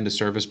recommend a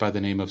service by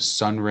the name of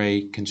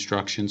Sunray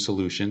Construction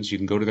Solutions. You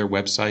can go to their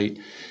website,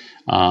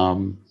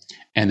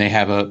 and they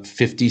have a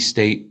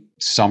 50-state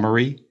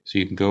summary. So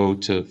you can go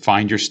to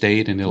find your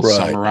state, and it'll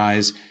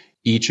summarize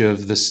each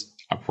of the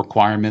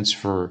requirements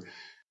for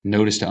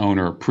notice to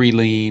owner,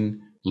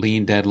 pre-lien,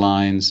 lien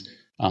deadlines,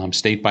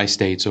 state by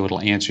state. So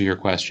it'll answer your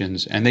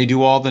questions. And they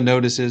do all the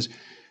notices.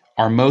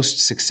 Our most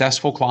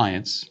successful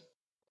clients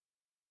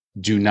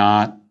do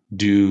not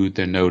do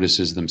the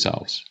notices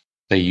themselves.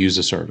 They use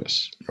a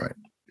service. Right.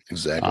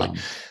 Exactly.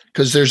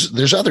 Because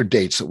there's other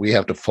dates that we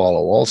have to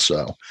follow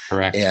also.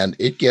 Correct. And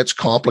it gets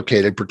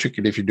complicated,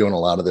 particularly if you're doing a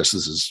lot of this.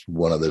 This is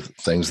one of the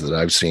things that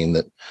I've seen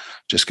that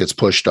just gets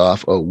pushed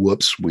off. Oh,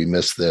 whoops, we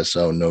missed this.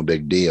 Oh, no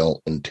big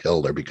deal,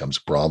 until there becomes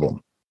a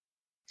problem.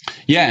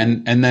 Yeah.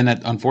 And then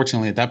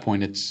unfortunately at that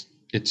point,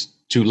 it's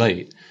too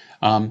late.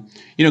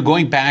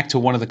 Going back to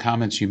one of the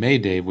comments you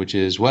made, Dave, which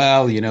is,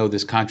 well,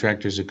 this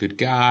contractor's a good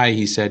guy.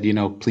 He said,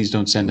 please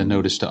don't send a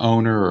notice to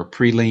owner or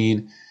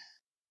pre-lien.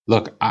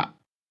 Look,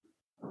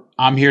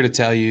 I'm here to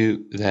tell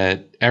you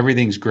that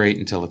everything's great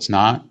until it's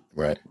not.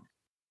 Right.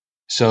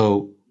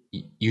 So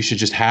you should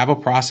just have a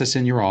process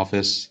in your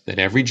office that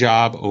every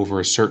job over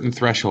a certain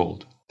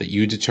threshold that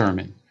you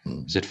determine,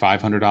 is it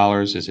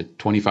 $500? Is it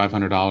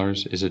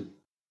 $2,500? Is it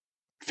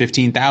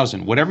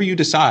 $15,000? Whatever you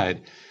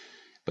decide.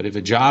 But if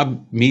a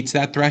job meets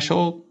that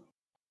threshold,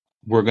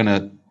 we're going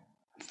to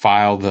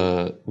file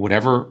the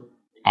whatever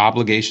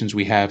obligations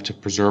we have to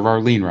preserve our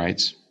lien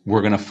rights.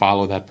 We're going to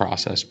follow that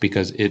process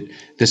because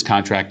this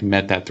contract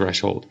met that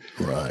threshold.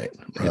 Right.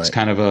 It's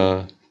kind of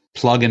a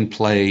plug and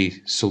play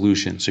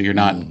solution. So you're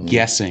not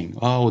guessing,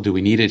 oh, do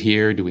we need it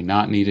here? Do we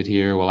not need it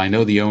here? Well, I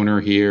know the owner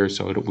here,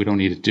 so we don't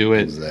need to do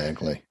it.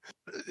 Exactly.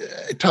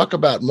 Talk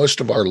about most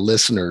of our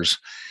listeners.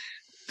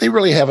 They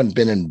really haven't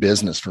been in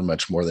business for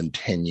much more than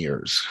 10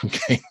 years.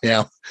 Okay.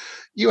 Now,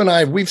 you and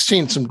I, we've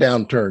seen some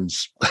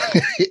downturns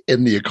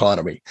in the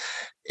economy.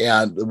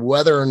 And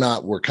whether or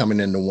not we're coming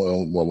into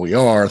what we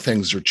are,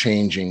 things are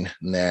changing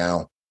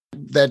now.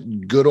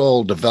 That good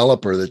old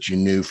developer that you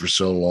knew for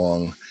so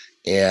long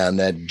and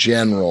that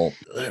general,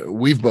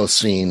 we've both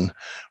seen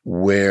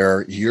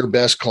where your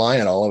best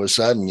client, all of a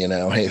sudden,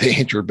 hey, they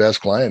ain't your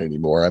best client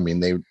anymore. I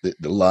mean,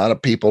 a lot of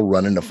people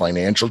run into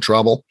financial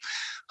trouble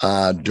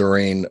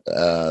during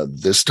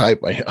this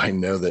type. I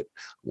know that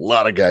a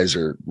lot of guys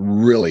are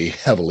really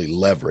heavily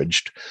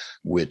leveraged,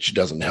 which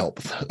doesn't help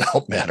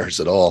matters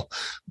at all.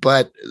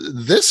 But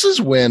this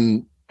is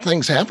when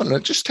things happen. And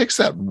it just takes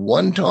that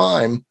one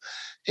time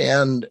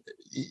and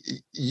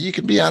you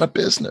can be out of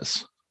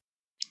business.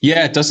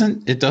 Yeah, it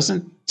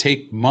doesn't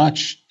take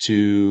much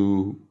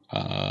to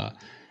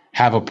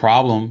have a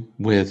problem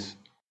with,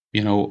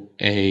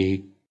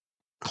 a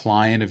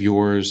client of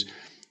yours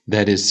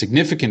that is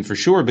significant for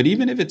sure. But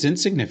even if it's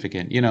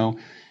insignificant,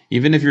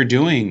 even if you're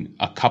doing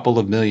a couple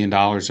of $1 million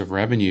of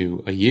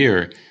revenue a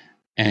year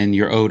and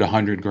you're owed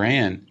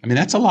 $100,000, I mean,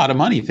 that's a lot of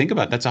money. Think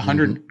about it. That's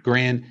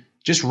 $100,000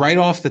 just right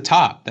off the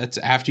top. That's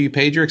after you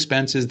paid your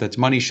expenses. That's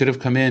money should have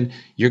come in.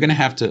 You're going to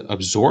have to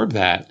absorb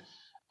that.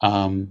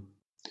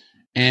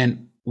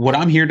 And what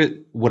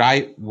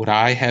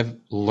I have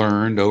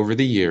learned over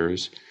the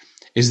years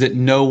is that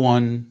no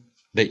one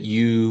that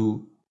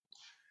you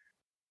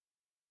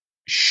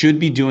should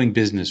be doing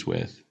business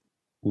with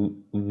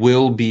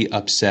will be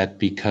upset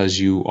because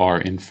you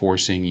are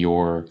enforcing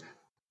your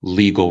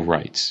legal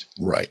rights.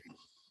 Right.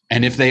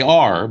 And if they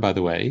are, by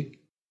the way,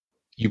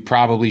 you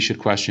probably should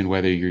question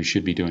whether you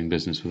should be doing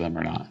business with them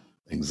or not.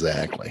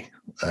 Exactly.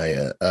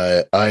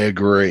 I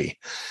agree.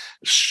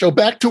 So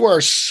back to our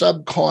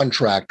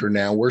subcontractor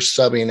now. We're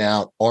subbing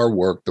out our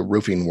work, the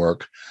roofing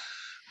work.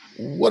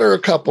 What are a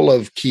couple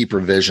of key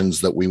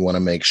provisions that we want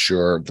to make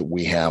sure that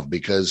we have?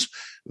 Because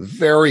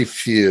very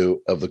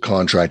few of the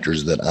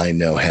contractors that I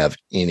know have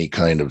any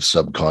kind of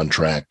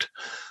subcontract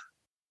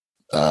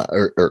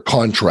or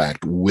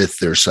contract with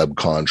their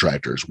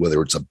subcontractors,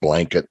 whether it's a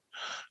blanket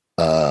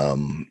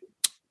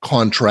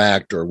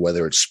contract or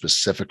whether it's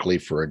specifically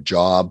for a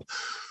job.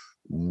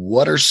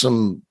 What are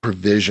some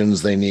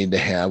provisions they need to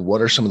have?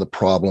 What are some of the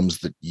problems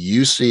that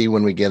you see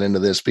when we get into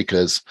this?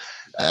 Because,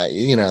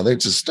 they're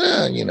just,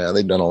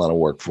 they've done a lot of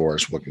work for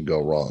us. What can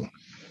go wrong?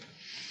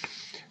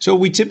 So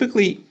we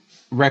typically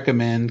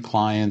recommend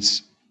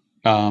clients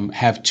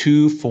have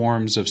two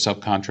forms of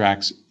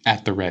subcontracts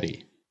at the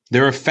ready.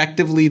 They're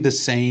effectively the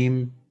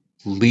same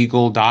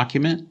legal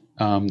document,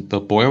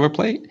 the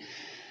boilerplate,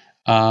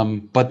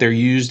 but they're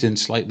used in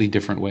slightly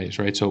different ways,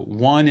 right? So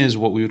one is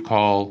what we would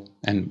call,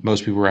 and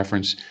most people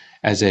reference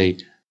as a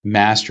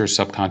master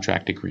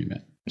subcontract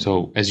agreement.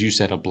 So as you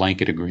said, a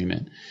blanket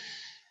agreement.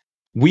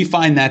 We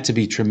find that to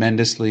be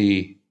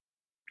tremendously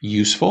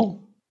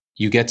useful.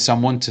 You get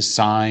someone to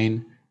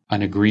sign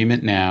an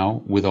agreement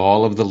now with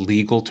all of the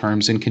legal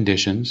terms and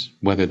conditions,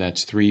 whether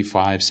that's 3,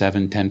 5,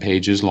 7, 10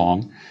 pages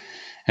long.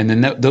 And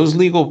then those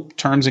legal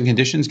terms and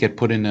conditions get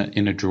put in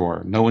a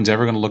drawer. No one's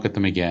ever going to look at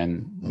them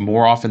again.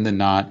 More often than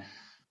not,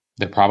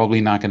 they're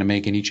probably not going to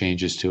make any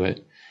changes to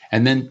it.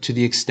 And then to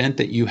the extent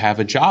that you have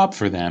a job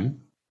for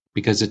them,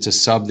 because it's a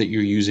sub that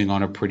you're using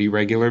on a pretty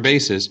regular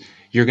basis,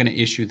 you're going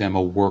to issue them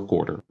a work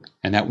order.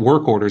 And that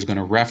work order is going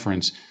to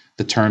reference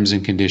the terms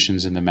and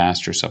conditions in the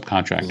master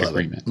subcontract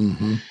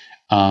agreement.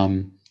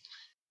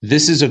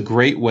 This is a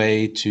great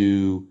way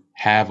to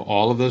have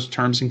all of those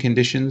terms and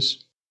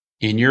conditions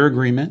in your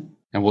agreement,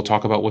 and we'll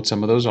talk about what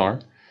some of those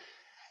are,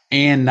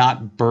 and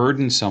not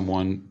burden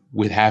someone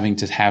with having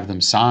to have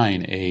them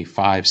sign a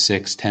 5,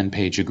 6,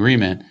 10-page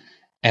agreement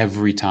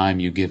every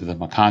time you give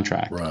them a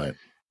contract. Right.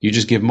 You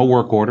just give them a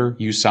work order,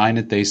 you sign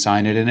it, they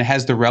sign it, and it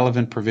has the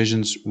relevant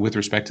provisions with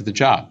respect to the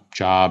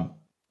job.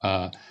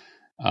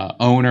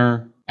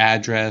 Owner,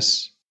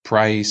 address,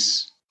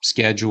 price,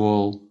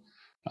 schedule,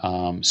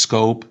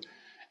 scope,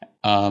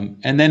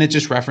 and then it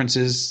just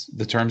references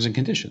the terms and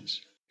conditions.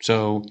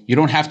 So you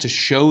don't have to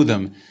show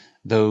them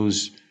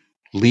those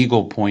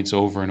legal points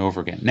over and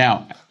over again.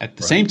 Now, at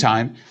the same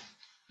time,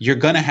 you're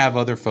going to have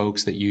other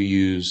folks that you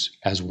use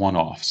as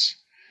one-offs.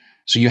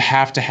 So you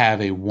have to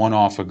have a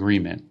one-off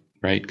agreement,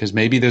 right? Because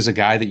maybe there's a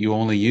guy that you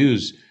only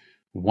use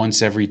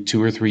once every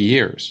 2 or 3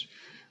 years.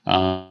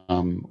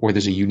 Or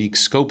there's a unique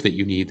scope that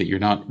you need that you're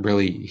not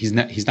really, he's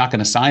not going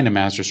to sign a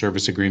master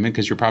service agreement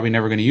because you're probably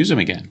never going to use him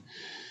again.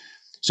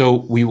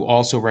 So we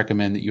also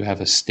recommend that you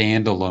have a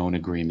standalone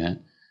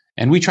agreement.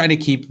 And we try to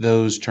keep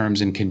those terms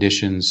and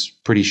conditions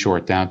pretty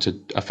short, down to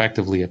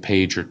effectively a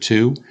page or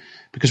two,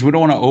 because we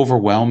don't want to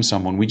overwhelm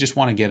someone. We just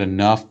want to get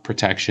enough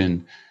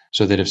protection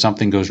so that if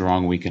something goes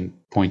wrong, we can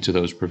point to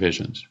those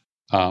provisions.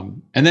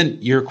 And then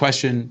your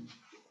question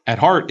at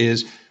heart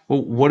is,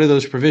 well, what are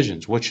those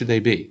provisions? What should they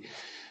be?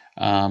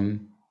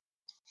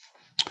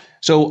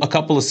 So a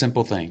couple of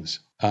simple things.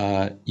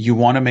 You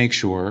want to make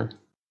sure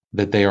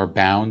that they are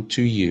bound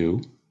to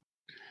you,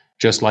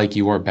 just like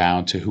you are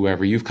bound to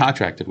whoever you've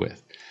contracted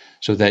with,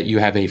 so that you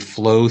have a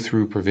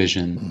flow-through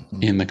provision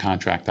in the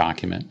contract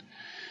document.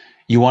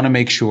 You want to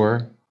make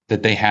sure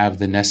that they have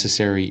the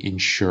necessary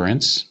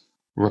insurance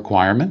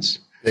requirements.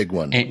 Big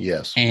one,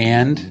 yes.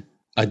 And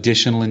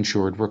additional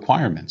insured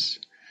requirements.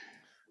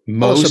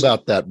 Tell us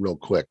about that real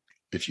quick,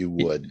 if you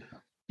would.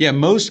 Yeah,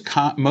 most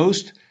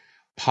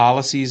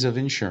policies of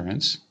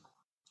insurance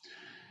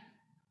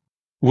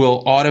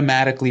will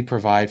automatically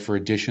provide for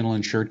additional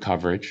insured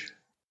coverage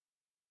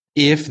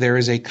if there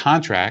is a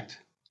contract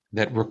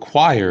that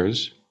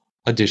requires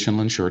additional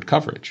insured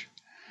coverage.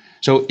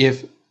 So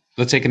if,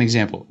 let's take an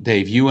example,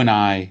 Dave, you and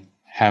I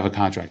have a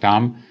contract.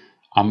 I'm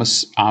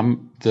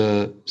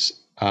the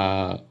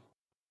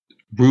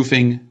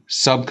roofing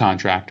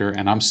subcontractor,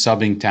 and I'm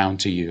subbing down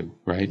to you,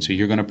 right? So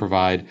you're going to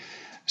provide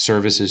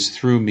services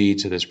through me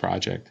to this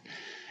project.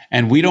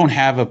 And we don't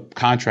have a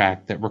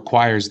contract that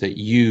requires that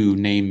you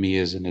name me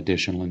as an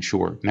additional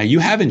insured. Now, you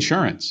have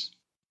insurance,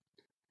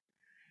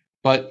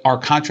 but our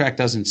contract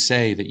doesn't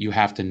say that you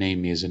have to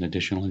name me as an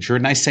additional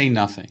insured, and I say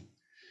nothing.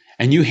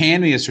 And you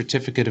hand me a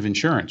certificate of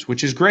insurance,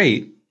 which is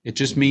great. It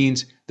just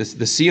means the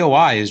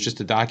COI is just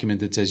a document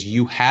that says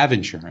you have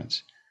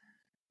insurance.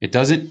 It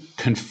doesn't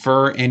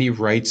confer any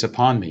rights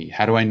upon me.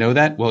 How do I know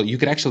that? Well, you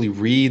could actually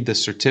read the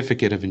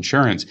certificate of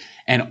insurance,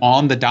 and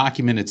on the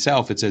document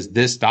itself, it says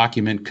this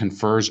document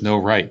confers no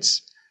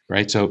rights,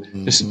 right? So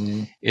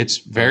it's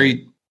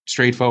very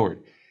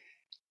straightforward.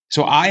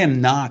 So I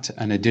am not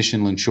an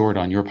additional insured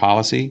on your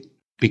policy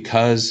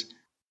because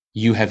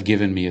you have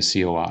given me a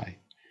COI.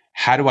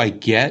 How do I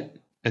get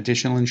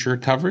additional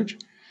insured coverage?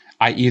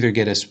 I either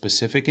get a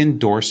specific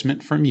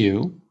endorsement from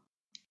you,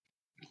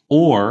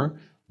 or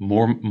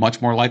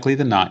much more likely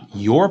than not,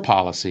 your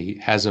policy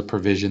has a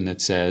provision that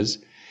says,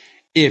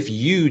 if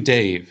you,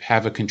 Dave,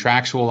 have a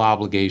contractual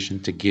obligation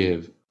to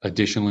give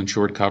additional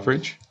insured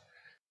coverage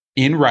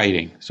in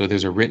writing, so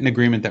there's a written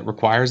agreement that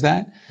requires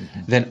that,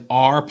 then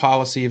our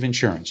policy of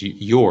insurance,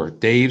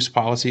 Dave's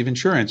policy of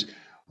insurance,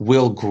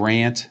 will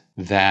grant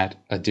that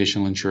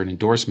additional insured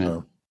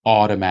endorsement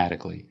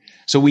automatically.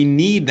 So we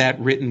need that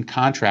written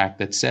contract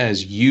that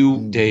says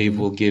you, Dave,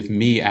 will give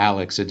me,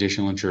 Alex,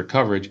 additional insured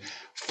coverage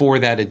for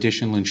that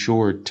additional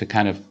insured to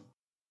kind of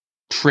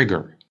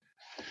trigger.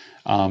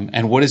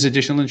 And what is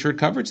additional insured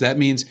coverage? That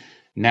means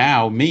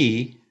now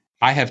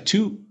I have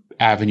two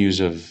avenues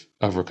of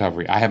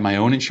recovery. I have my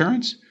own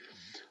insurance,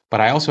 but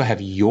I also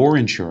have your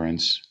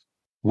insurance,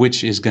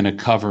 which is going to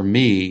cover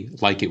me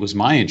like it was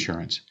my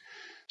insurance.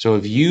 So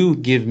if you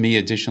give me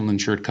additional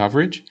insured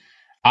coverage,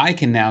 I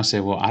can now say,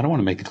 well, I don't want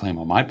to make a claim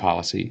on my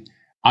policy.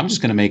 I'm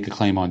just going to make a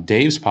claim on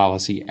Dave's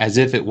policy as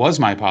if it was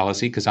my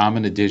policy because I'm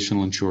an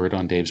additional insured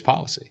on Dave's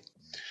policy.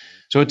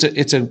 So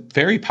it's a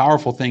very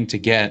powerful thing to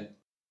get,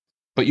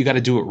 but you got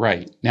to do it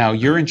right. Now,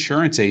 your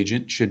insurance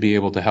agent should be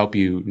able to help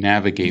you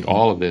navigate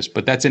all of this,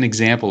 but that's an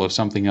example of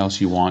something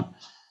else you want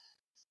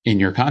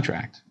in your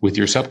contract with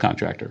your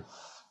subcontractor.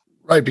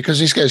 Right, because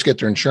these guys get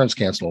their insurance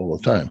canceled all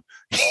the time.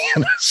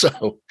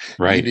 So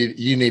right.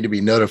 You need to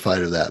be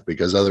notified of that,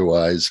 because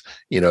otherwise,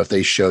 if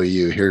they show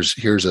you here's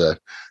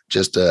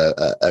just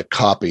a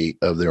copy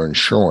of their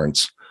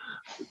insurance,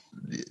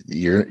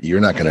 you're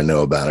not going to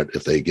know about it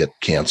if they get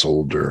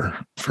canceled or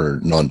for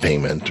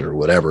non-payment or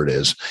whatever it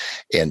is.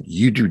 And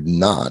you do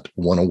not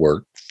want to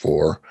work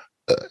for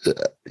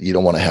you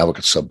don't want to have a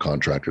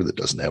subcontractor that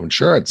doesn't have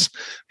insurance.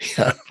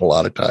 A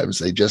lot of times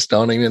they just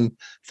don't even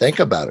think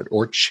about it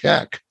or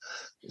check.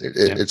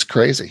 It's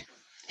crazy.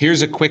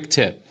 Here's a quick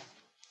tip.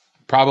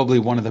 Probably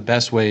one of the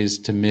best ways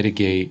to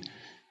mitigate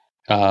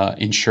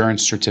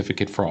insurance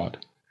certificate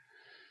fraud.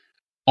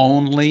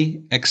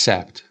 Only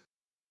accept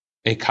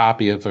a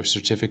copy of a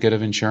certificate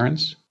of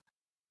insurance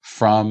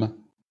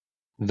from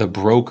the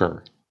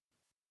broker,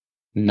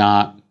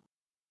 not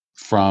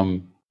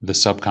from the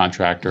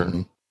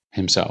subcontractor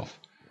himself.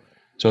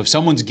 So if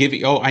someone's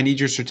giving, I need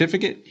your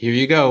certificate, here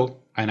you go,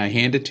 and I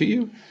hand it to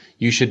you,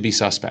 you should be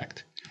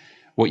suspect.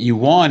 What you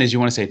want is you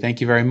want to say, thank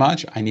you very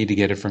much, I need to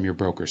get it from your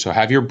broker. So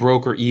have your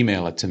broker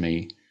email it to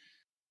me.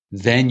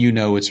 Then you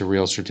know it's a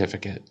real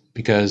certificate,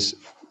 because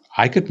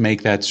I could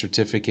make that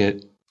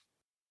certificate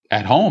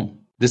at home.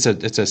 It's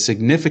a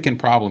significant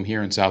problem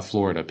here in South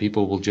Florida.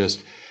 People will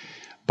just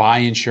buy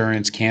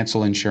insurance,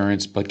 cancel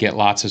insurance, but get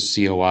lots of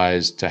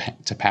COIs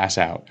to pass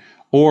out.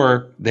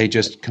 Or they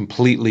just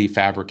completely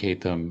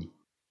fabricate them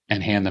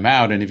and hand them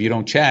out. And if you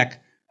don't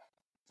check,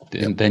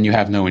 then you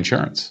have no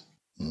insurance.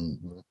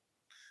 Mm-hmm.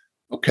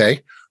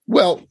 Okay.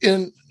 Well,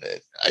 we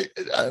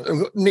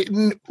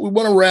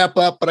want to wrap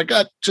up, but I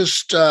got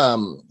just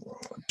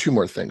two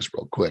more things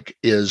real quick.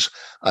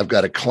 I've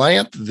got a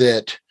client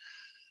that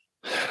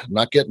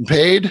not getting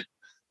paid,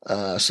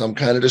 some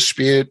kind of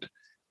dispute,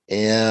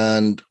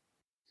 and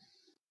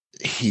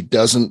he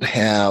doesn't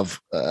have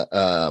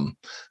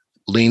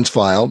liens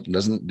filed.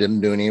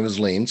 Didn't do any of his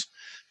liens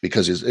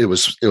because it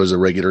was a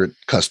regular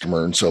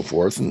customer and so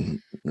forth.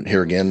 And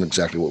here again,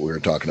 exactly what we were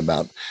talking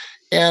about.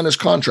 And his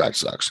contract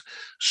sucks.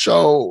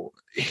 So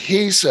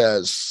he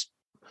says,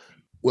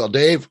 well,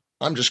 Dave,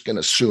 I'm just going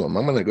to sue him.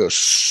 I'm going to go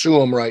sue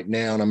him right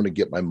now, and I'm going to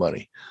get my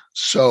money.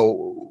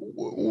 So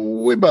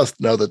we both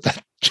know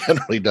that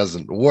generally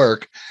doesn't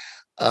work.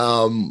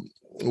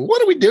 What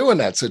do we do in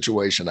that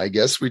situation? I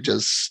guess we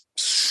just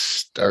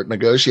start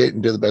negotiating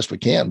and do the best we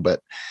can.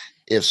 But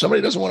if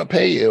somebody doesn't want to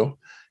pay you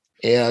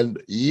and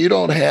you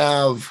don't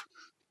have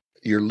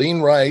your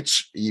lien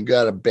rights, you've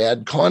got a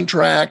bad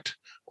contract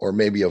or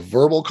maybe a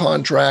verbal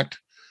contract,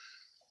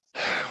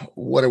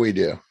 what do we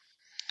do?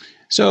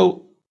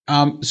 So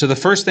the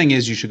first thing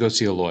is you should go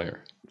see a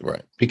lawyer.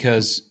 Right.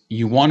 Because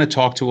you want to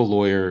talk to a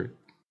lawyer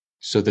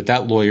so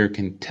that lawyer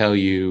can tell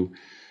you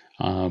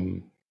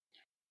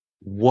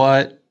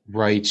what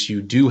rights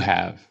you do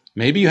have.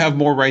 Maybe you have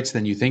more rights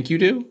than you think you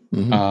do.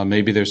 Mm-hmm.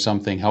 Maybe there's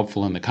something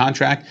helpful in the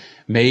contract.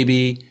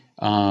 Maybe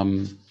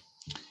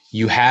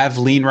you have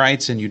lien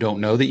rights and you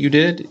don't know that you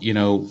did.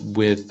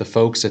 With the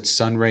folks at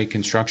Sunray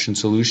Construction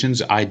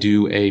Solutions, I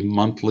do a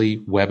monthly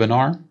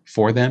webinar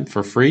for them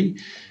for free.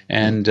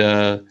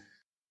 And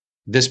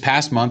this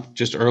past month,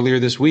 just earlier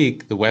this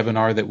week, the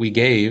webinar that we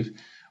gave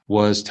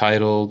was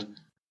titled,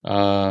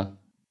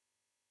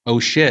 "Oh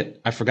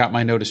shit, I forgot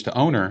my notice to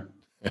owner.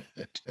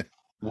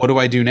 What do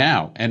I do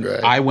now?" And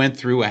right. I went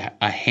through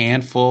a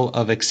handful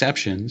of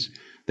exceptions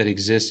that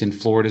exist in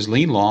Florida's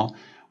lien law,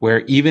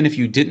 where even if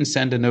you didn't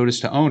send a notice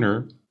to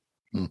owner,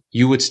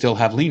 you would still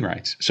have lien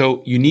rights.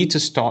 So you need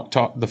to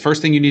talk. The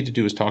first thing you need to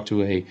do is talk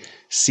to a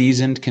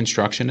seasoned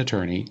construction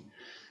attorney,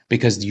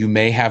 because you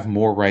may have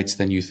more rights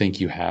than you think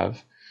you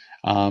have.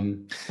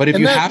 But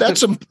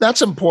if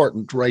that's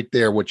important right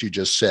there. What you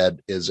just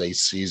said is a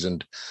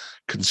seasoned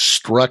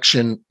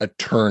construction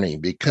attorney,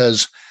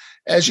 because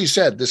as you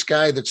said, this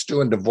guy that's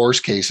doing divorce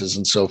cases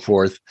and so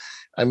forth,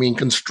 I mean,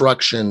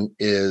 construction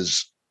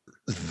is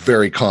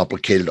very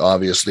complicated.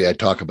 Obviously, I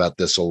talk about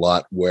this a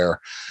lot,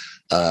 where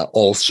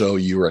also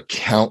your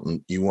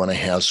accountant, you want to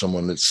have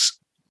someone that's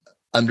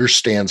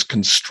understands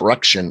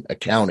construction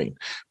accounting,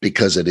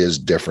 because it is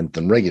different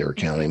than regular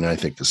accounting. And I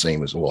think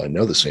I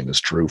know the same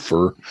is true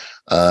for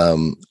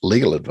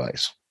legal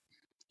advice.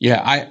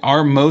 Yeah,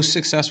 our most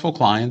successful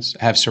clients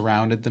have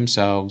surrounded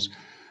themselves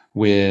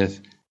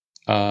with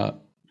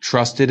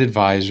trusted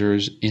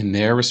advisors in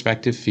their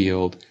respective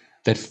field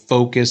that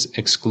focus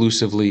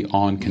exclusively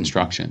on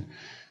construction.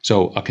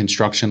 So a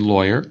construction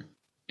lawyer,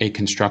 a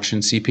construction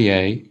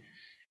CPA,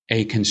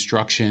 a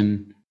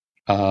construction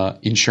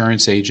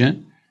insurance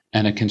agent,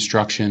 and a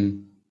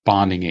construction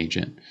bonding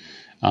agent.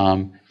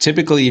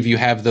 Typically, if you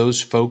have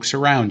those folks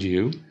around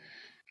you,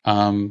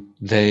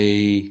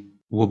 they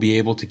will be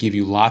able to give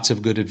you lots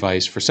of good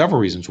advice for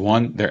several reasons.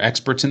 One, they're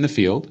experts in the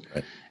field.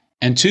 Right.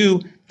 And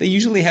two, they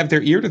usually have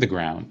their ear to the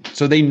ground.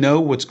 So they know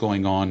what's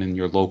going on in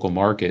your local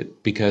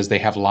market, because they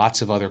have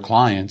lots of other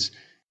clients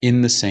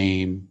in the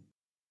same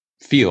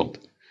field.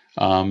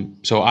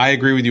 So I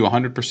agree with you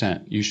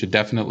 100%. You should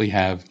definitely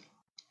have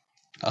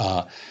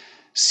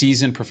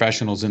seasoned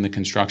professionals in the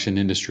construction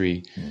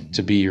industry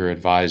to be your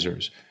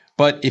advisors.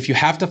 But if you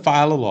have to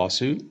file a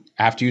lawsuit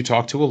after you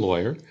talk to a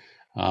lawyer,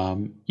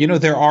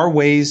 there are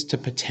ways to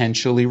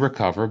potentially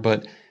recover,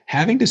 but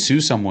having to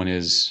sue someone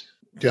is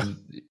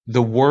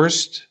the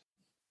worst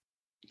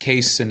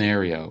case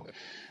scenario.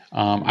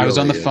 I was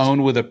on the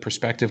phone with a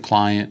prospective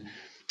client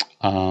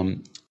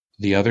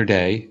the other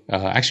day,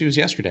 actually it was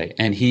yesterday,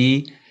 and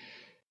he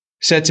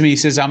said to me, he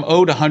says, "I'm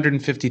owed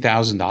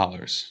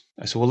 $150,000.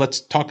 I said, "Well,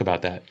 let's talk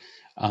about that.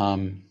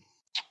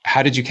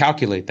 How did you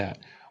calculate that?"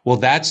 "Well,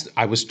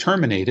 I was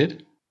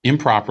terminated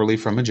improperly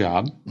from a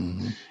job,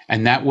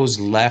 and that was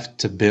left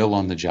to bill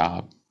on the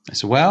job." I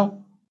said,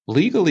 "Well,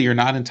 legally, you're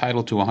not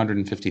entitled to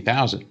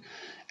 $150,000.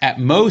 At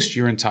most,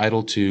 you're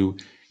entitled to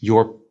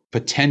your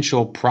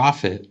potential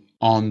profit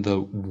on the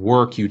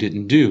work you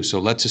didn't do. So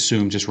let's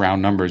assume, just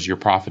round numbers, your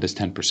profit is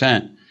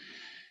 10%.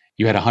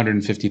 You had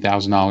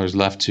 $150,000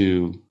 left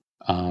to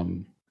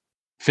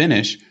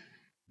finish.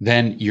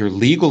 Then your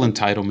legal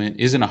entitlement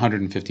isn't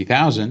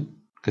 $150,000,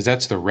 because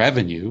that's the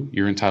revenue.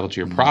 You're entitled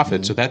to your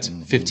profit. So that's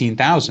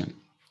 $15,000.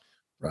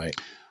 Right.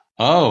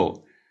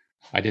 Oh,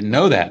 I didn't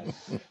know that.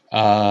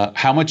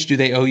 How much do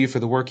they owe you for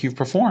the work you've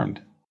performed?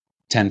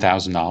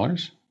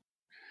 $10,000.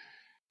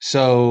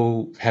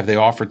 So have they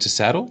offered to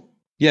settle?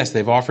 Yes,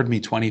 they've offered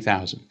me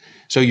 $20,000.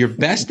 So your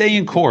best day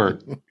in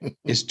court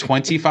is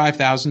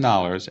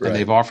 $25,000 and Right.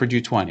 they've offered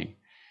you 20.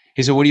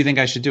 He said, what do you think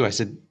I should do? I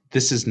said,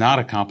 this is not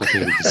a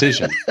complicated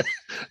decision.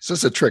 Is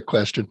this a trick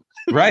question?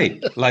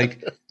 Right.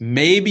 Like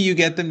maybe you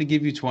get them to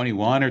give you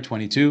 21 or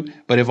 22,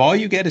 but if all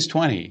you get is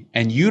 20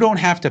 and you don't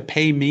have to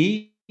pay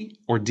me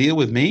or deal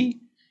with me,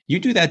 you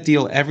do that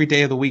deal every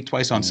day of the week,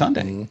 twice on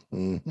Sunday.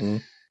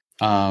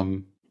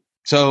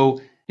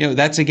 So,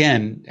 that's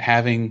again,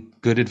 having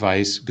good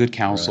advice, good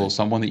counsel, Right.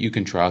 someone that you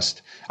can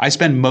trust. I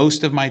spend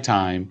most of my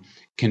time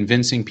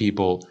convincing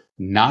people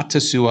not to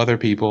sue other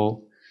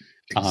people,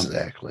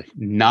 Exactly.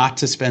 not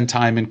to spend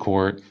time in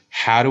court.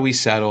 How do we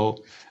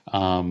settle?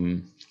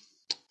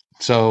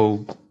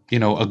 So,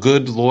 a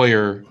good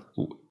lawyer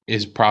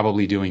is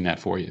probably doing that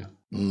for you.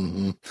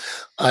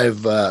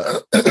 I've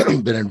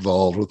been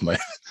involved with my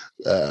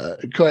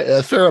quite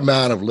a fair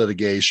amount of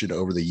litigation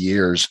over the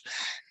years.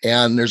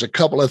 And there's a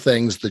couple of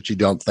things that you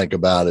don't think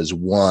about is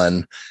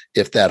one,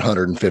 if that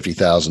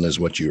 150,000 is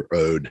what you're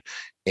owed,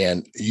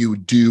 and you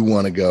do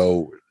want to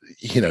go,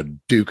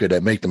 duke it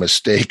and make the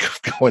mistake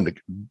of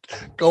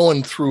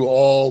going through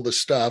all the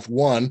stuff.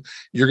 One,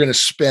 you're going to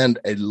spend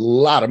a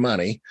lot of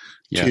money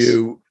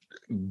to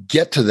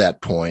get to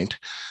that point.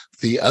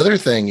 The other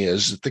thing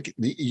is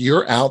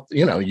you're out,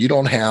 you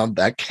don't have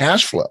that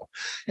cash flow,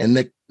 and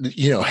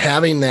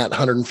having that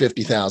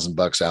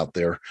 $150,000 out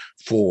there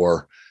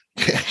for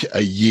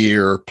a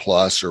year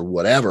plus or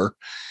whatever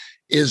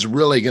is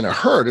really going to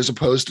hurt, as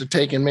opposed to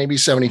taking maybe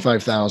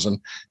 75,000,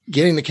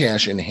 getting the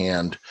cash in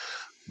hand.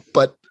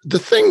 But the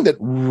thing that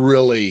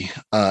really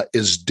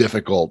is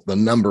difficult, the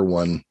number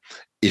one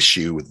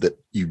issue that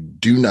you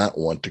do not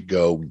want to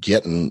go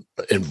getting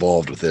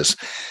involved with this,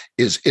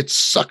 is it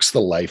sucks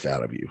the life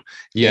out of you.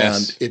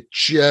 Yes. And it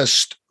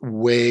just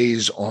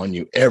weighs on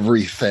you,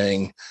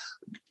 everything.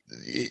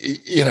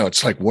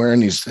 It's like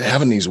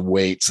having these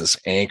weights, this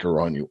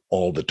anchor on you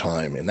all the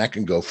time. And that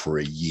can go for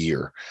a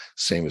year.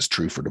 Same is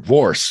true for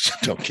divorce.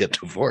 Don't get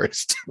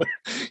divorced.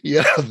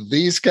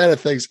 These kind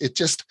of things,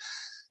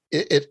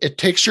 it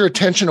takes your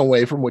attention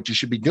away from what you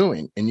should be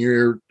doing. And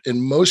you're,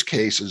 in most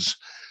cases,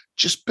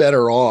 just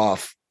better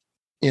off,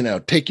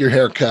 take your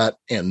haircut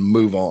and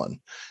move on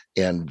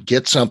and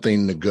get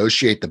something,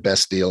 negotiate the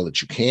best deal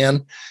that you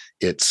can.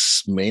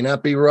 It's may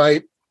not be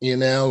right. I'm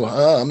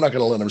not going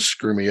to let them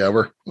screw me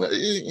over.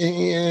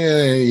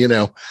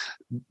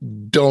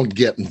 Don't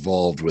get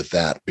involved with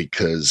that,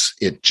 because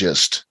it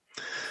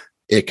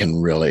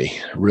can really,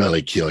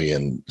 really kill you.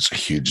 And it's a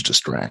huge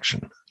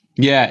distraction.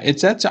 Yeah.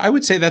 I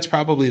would say that's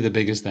probably the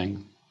biggest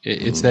thing.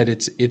 It's that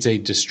it's a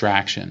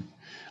distraction.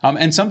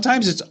 And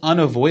sometimes it's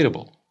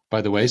unavoidable,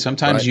 by the way.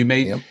 Sometimes you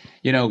may,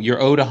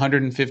 you're owed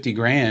 150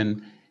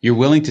 grand. You're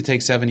willing to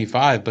take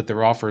 75, but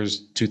their offer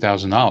is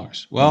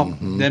 $2,000. Well,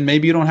 then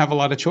maybe you don't have a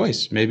lot of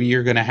choice. Maybe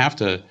you're going to have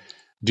to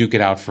duke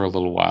it out for a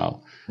little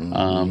while.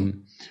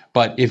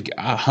 But if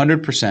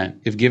 100%,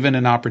 if given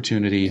an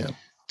opportunity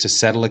to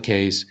settle a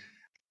case,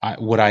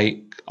 what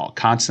I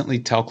constantly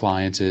tell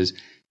clients is,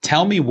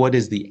 tell me what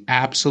is the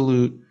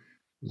absolute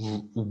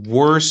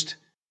worst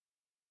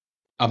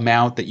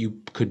amount that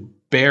you could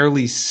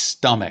barely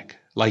stomach.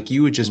 Like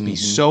you would just be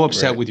so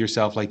upset with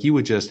yourself. Like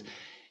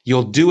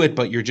you'll do it,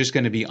 but you're just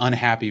going to be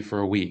unhappy for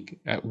a week.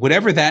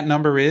 Whatever that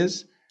number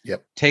is,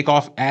 take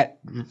off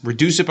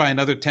reduce it by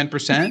another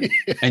 10%,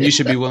 and you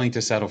should be willing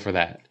to settle for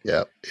that.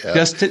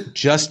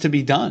 Just to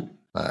be done.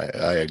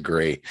 I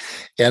agree.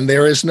 And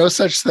there is no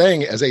such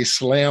thing as a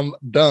slam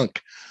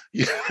dunk.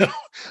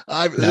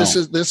 This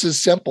is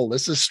simple.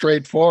 This is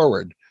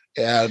straightforward.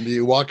 And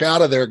you walk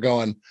out of there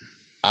going,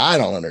 I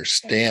don't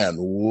understand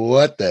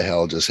what the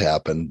hell just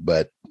happened,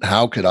 but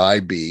how could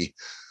I be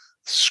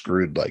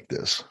screwed like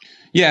this?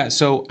 Yeah.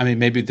 So,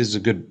 maybe this is a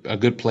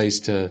good place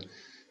to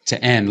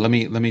end. Let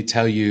me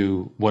tell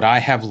you what I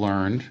have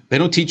learned. They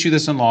don't teach you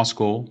this in law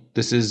school.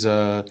 This is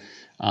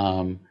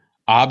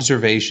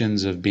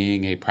observations of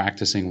being a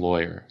practicing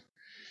lawyer.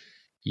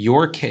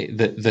 Your case,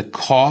 the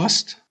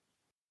cost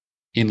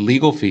in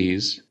legal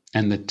fees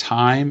and the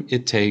time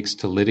it takes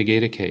to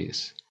litigate a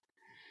case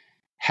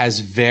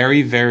has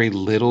very, very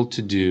little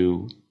to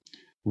do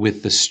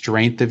with the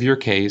strength of your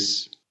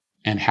case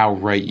and how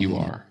right you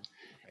are.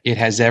 It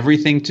has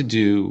everything to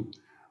do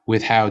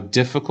with how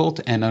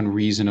difficult and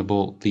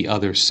unreasonable the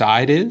other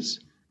side is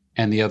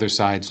and the other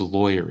side's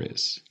lawyer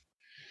is.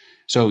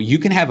 So you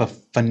can have a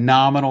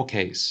phenomenal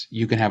case.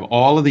 You can have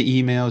all of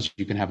the emails,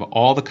 you can have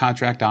all the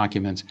contract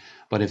documents,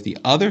 but if the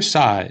other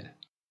side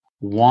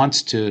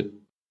wants to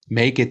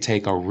make it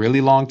take a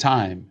really long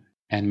time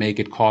and make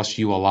it cost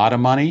you a lot of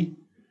money,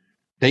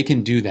 they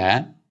can do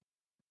that.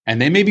 And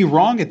they may be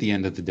wrong at the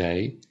end of the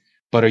day,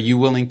 but are you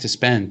willing to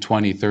spend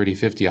 $20, $30,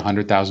 $50,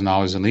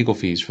 $100,000 in legal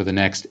fees for the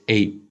next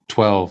 8,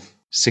 12,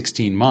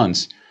 16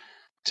 months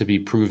to be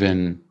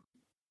proven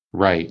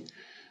right?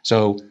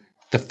 So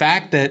the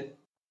fact that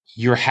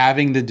you're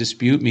having the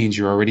dispute means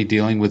you're already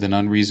dealing with an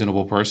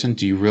unreasonable person.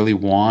 Do you really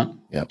want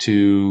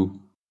to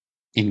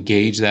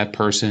engage that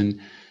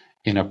person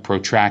in a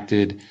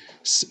protracted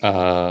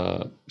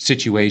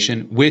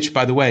situation, which,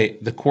 by the way,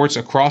 the courts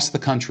across the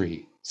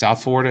country,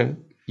 South Florida,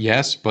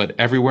 yes, but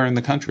everywhere in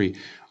the country,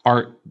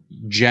 are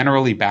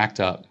generally backed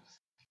up.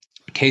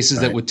 Cases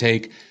that would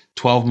take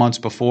 12 months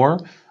before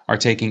are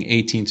taking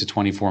 18 to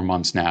 24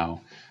 months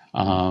now.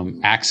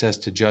 Access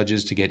to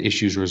judges to get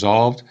issues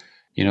resolved,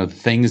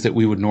 things that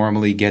we would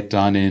normally get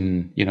done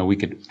in, we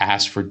could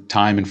ask for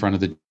time in front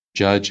of the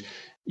judge,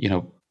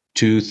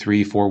 2,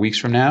 3, 4 weeks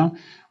from now,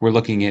 we're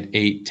looking at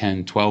 8,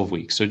 10, 12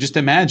 weeks. So just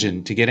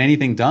imagine, to get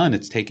anything done,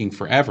 it's taking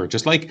forever.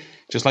 Just like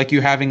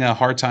you're having a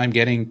hard time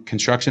getting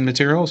construction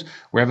materials,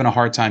 we're having a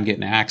hard time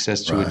getting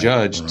access to a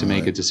judge to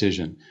make a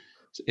decision.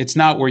 It's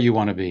not where you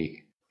want to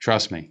be.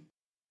 Trust me.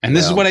 And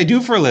this is what I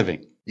do for a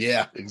living.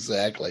 Yeah,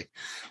 exactly.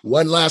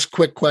 One last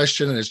quick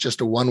question, and it's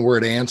just a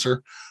one-word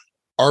answer.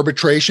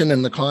 Arbitration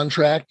in the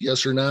contract,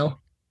 yes or no?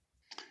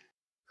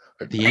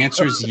 The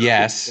answer is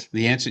yes.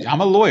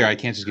 I'm a lawyer. I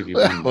can't just give you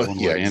one word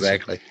answer.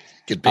 Exactly.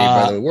 Get paid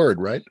by the word,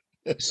 right?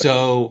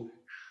 So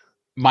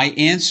my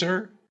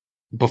answer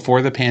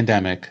before the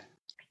pandemic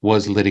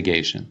was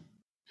litigation.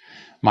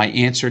 My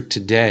answer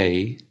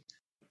today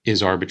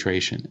is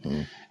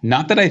arbitration.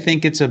 Not that I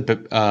think it's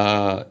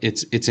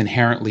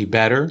inherently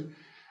better,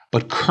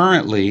 but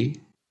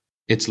currently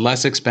it's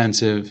less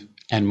expensive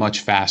and much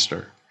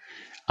faster.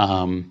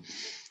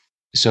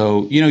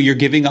 So, you're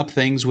giving up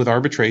things with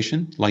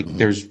arbitration, like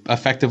there's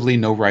effectively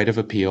no right of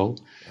appeal.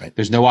 Right.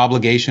 There's no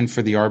obligation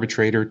for the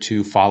arbitrator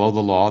to follow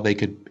the law. They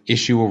could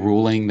issue a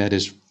ruling that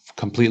is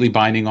completely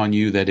binding on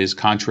you, that is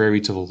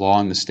contrary to the law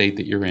in the state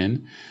that you're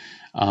in.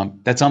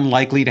 That's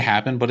unlikely to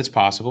happen, but it's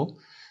possible.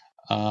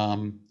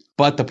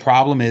 But the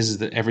problem is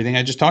that everything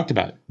I just talked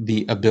about,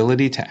 the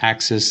ability to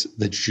access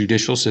the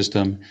judicial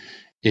system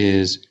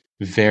is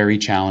very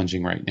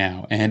challenging right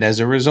now. And as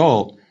a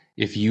result,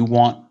 if you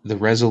want the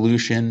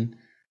resolution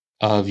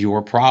of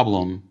your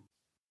problem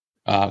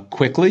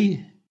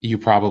quickly, you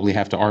probably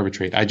have to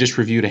arbitrate. I just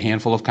reviewed a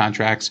handful of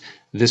contracts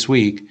this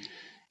week.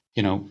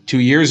 2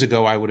 years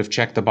ago, I would have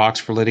checked the box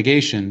for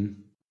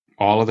litigation.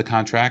 All of the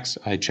contracts,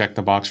 I checked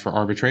the box for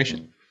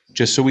arbitration,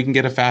 just so we can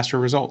get a faster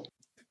result.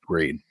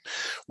 Great.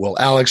 Well,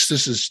 Alex,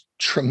 this is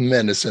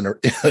tremendous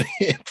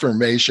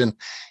information.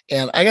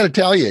 And I got to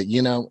tell you,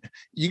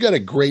 you got a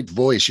great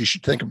voice. You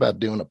should think about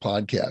doing a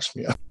podcast.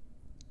 Yeah.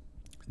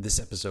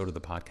 This episode of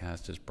the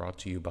podcast is brought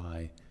to you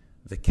by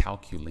the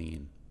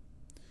Calculine.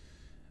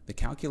 The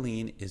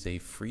Calculine is a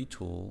free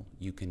tool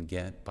you can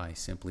get by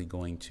simply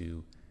going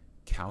to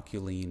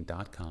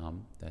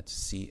calculine.com.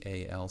 That's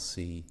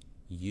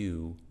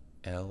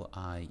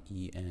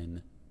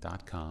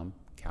CALCULIEN.com,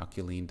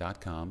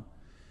 calculine.com.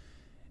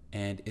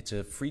 And it's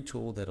a free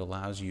tool that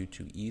allows you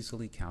to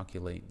easily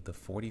calculate the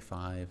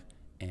 45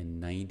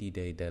 and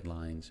 90-day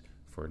deadlines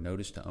for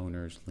notice to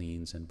owners,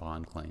 liens, and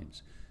bond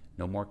claims.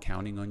 No more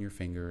counting on your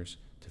fingers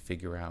to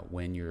figure out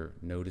when your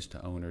notice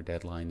to owner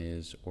deadline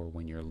is or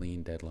when your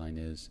lien deadline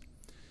is.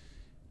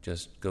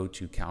 Just go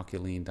to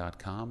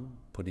calculine.com,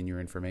 put in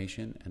your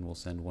information, and we'll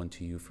send one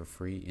to you for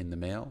free in the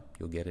mail.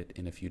 You'll get it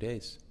in a few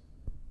days.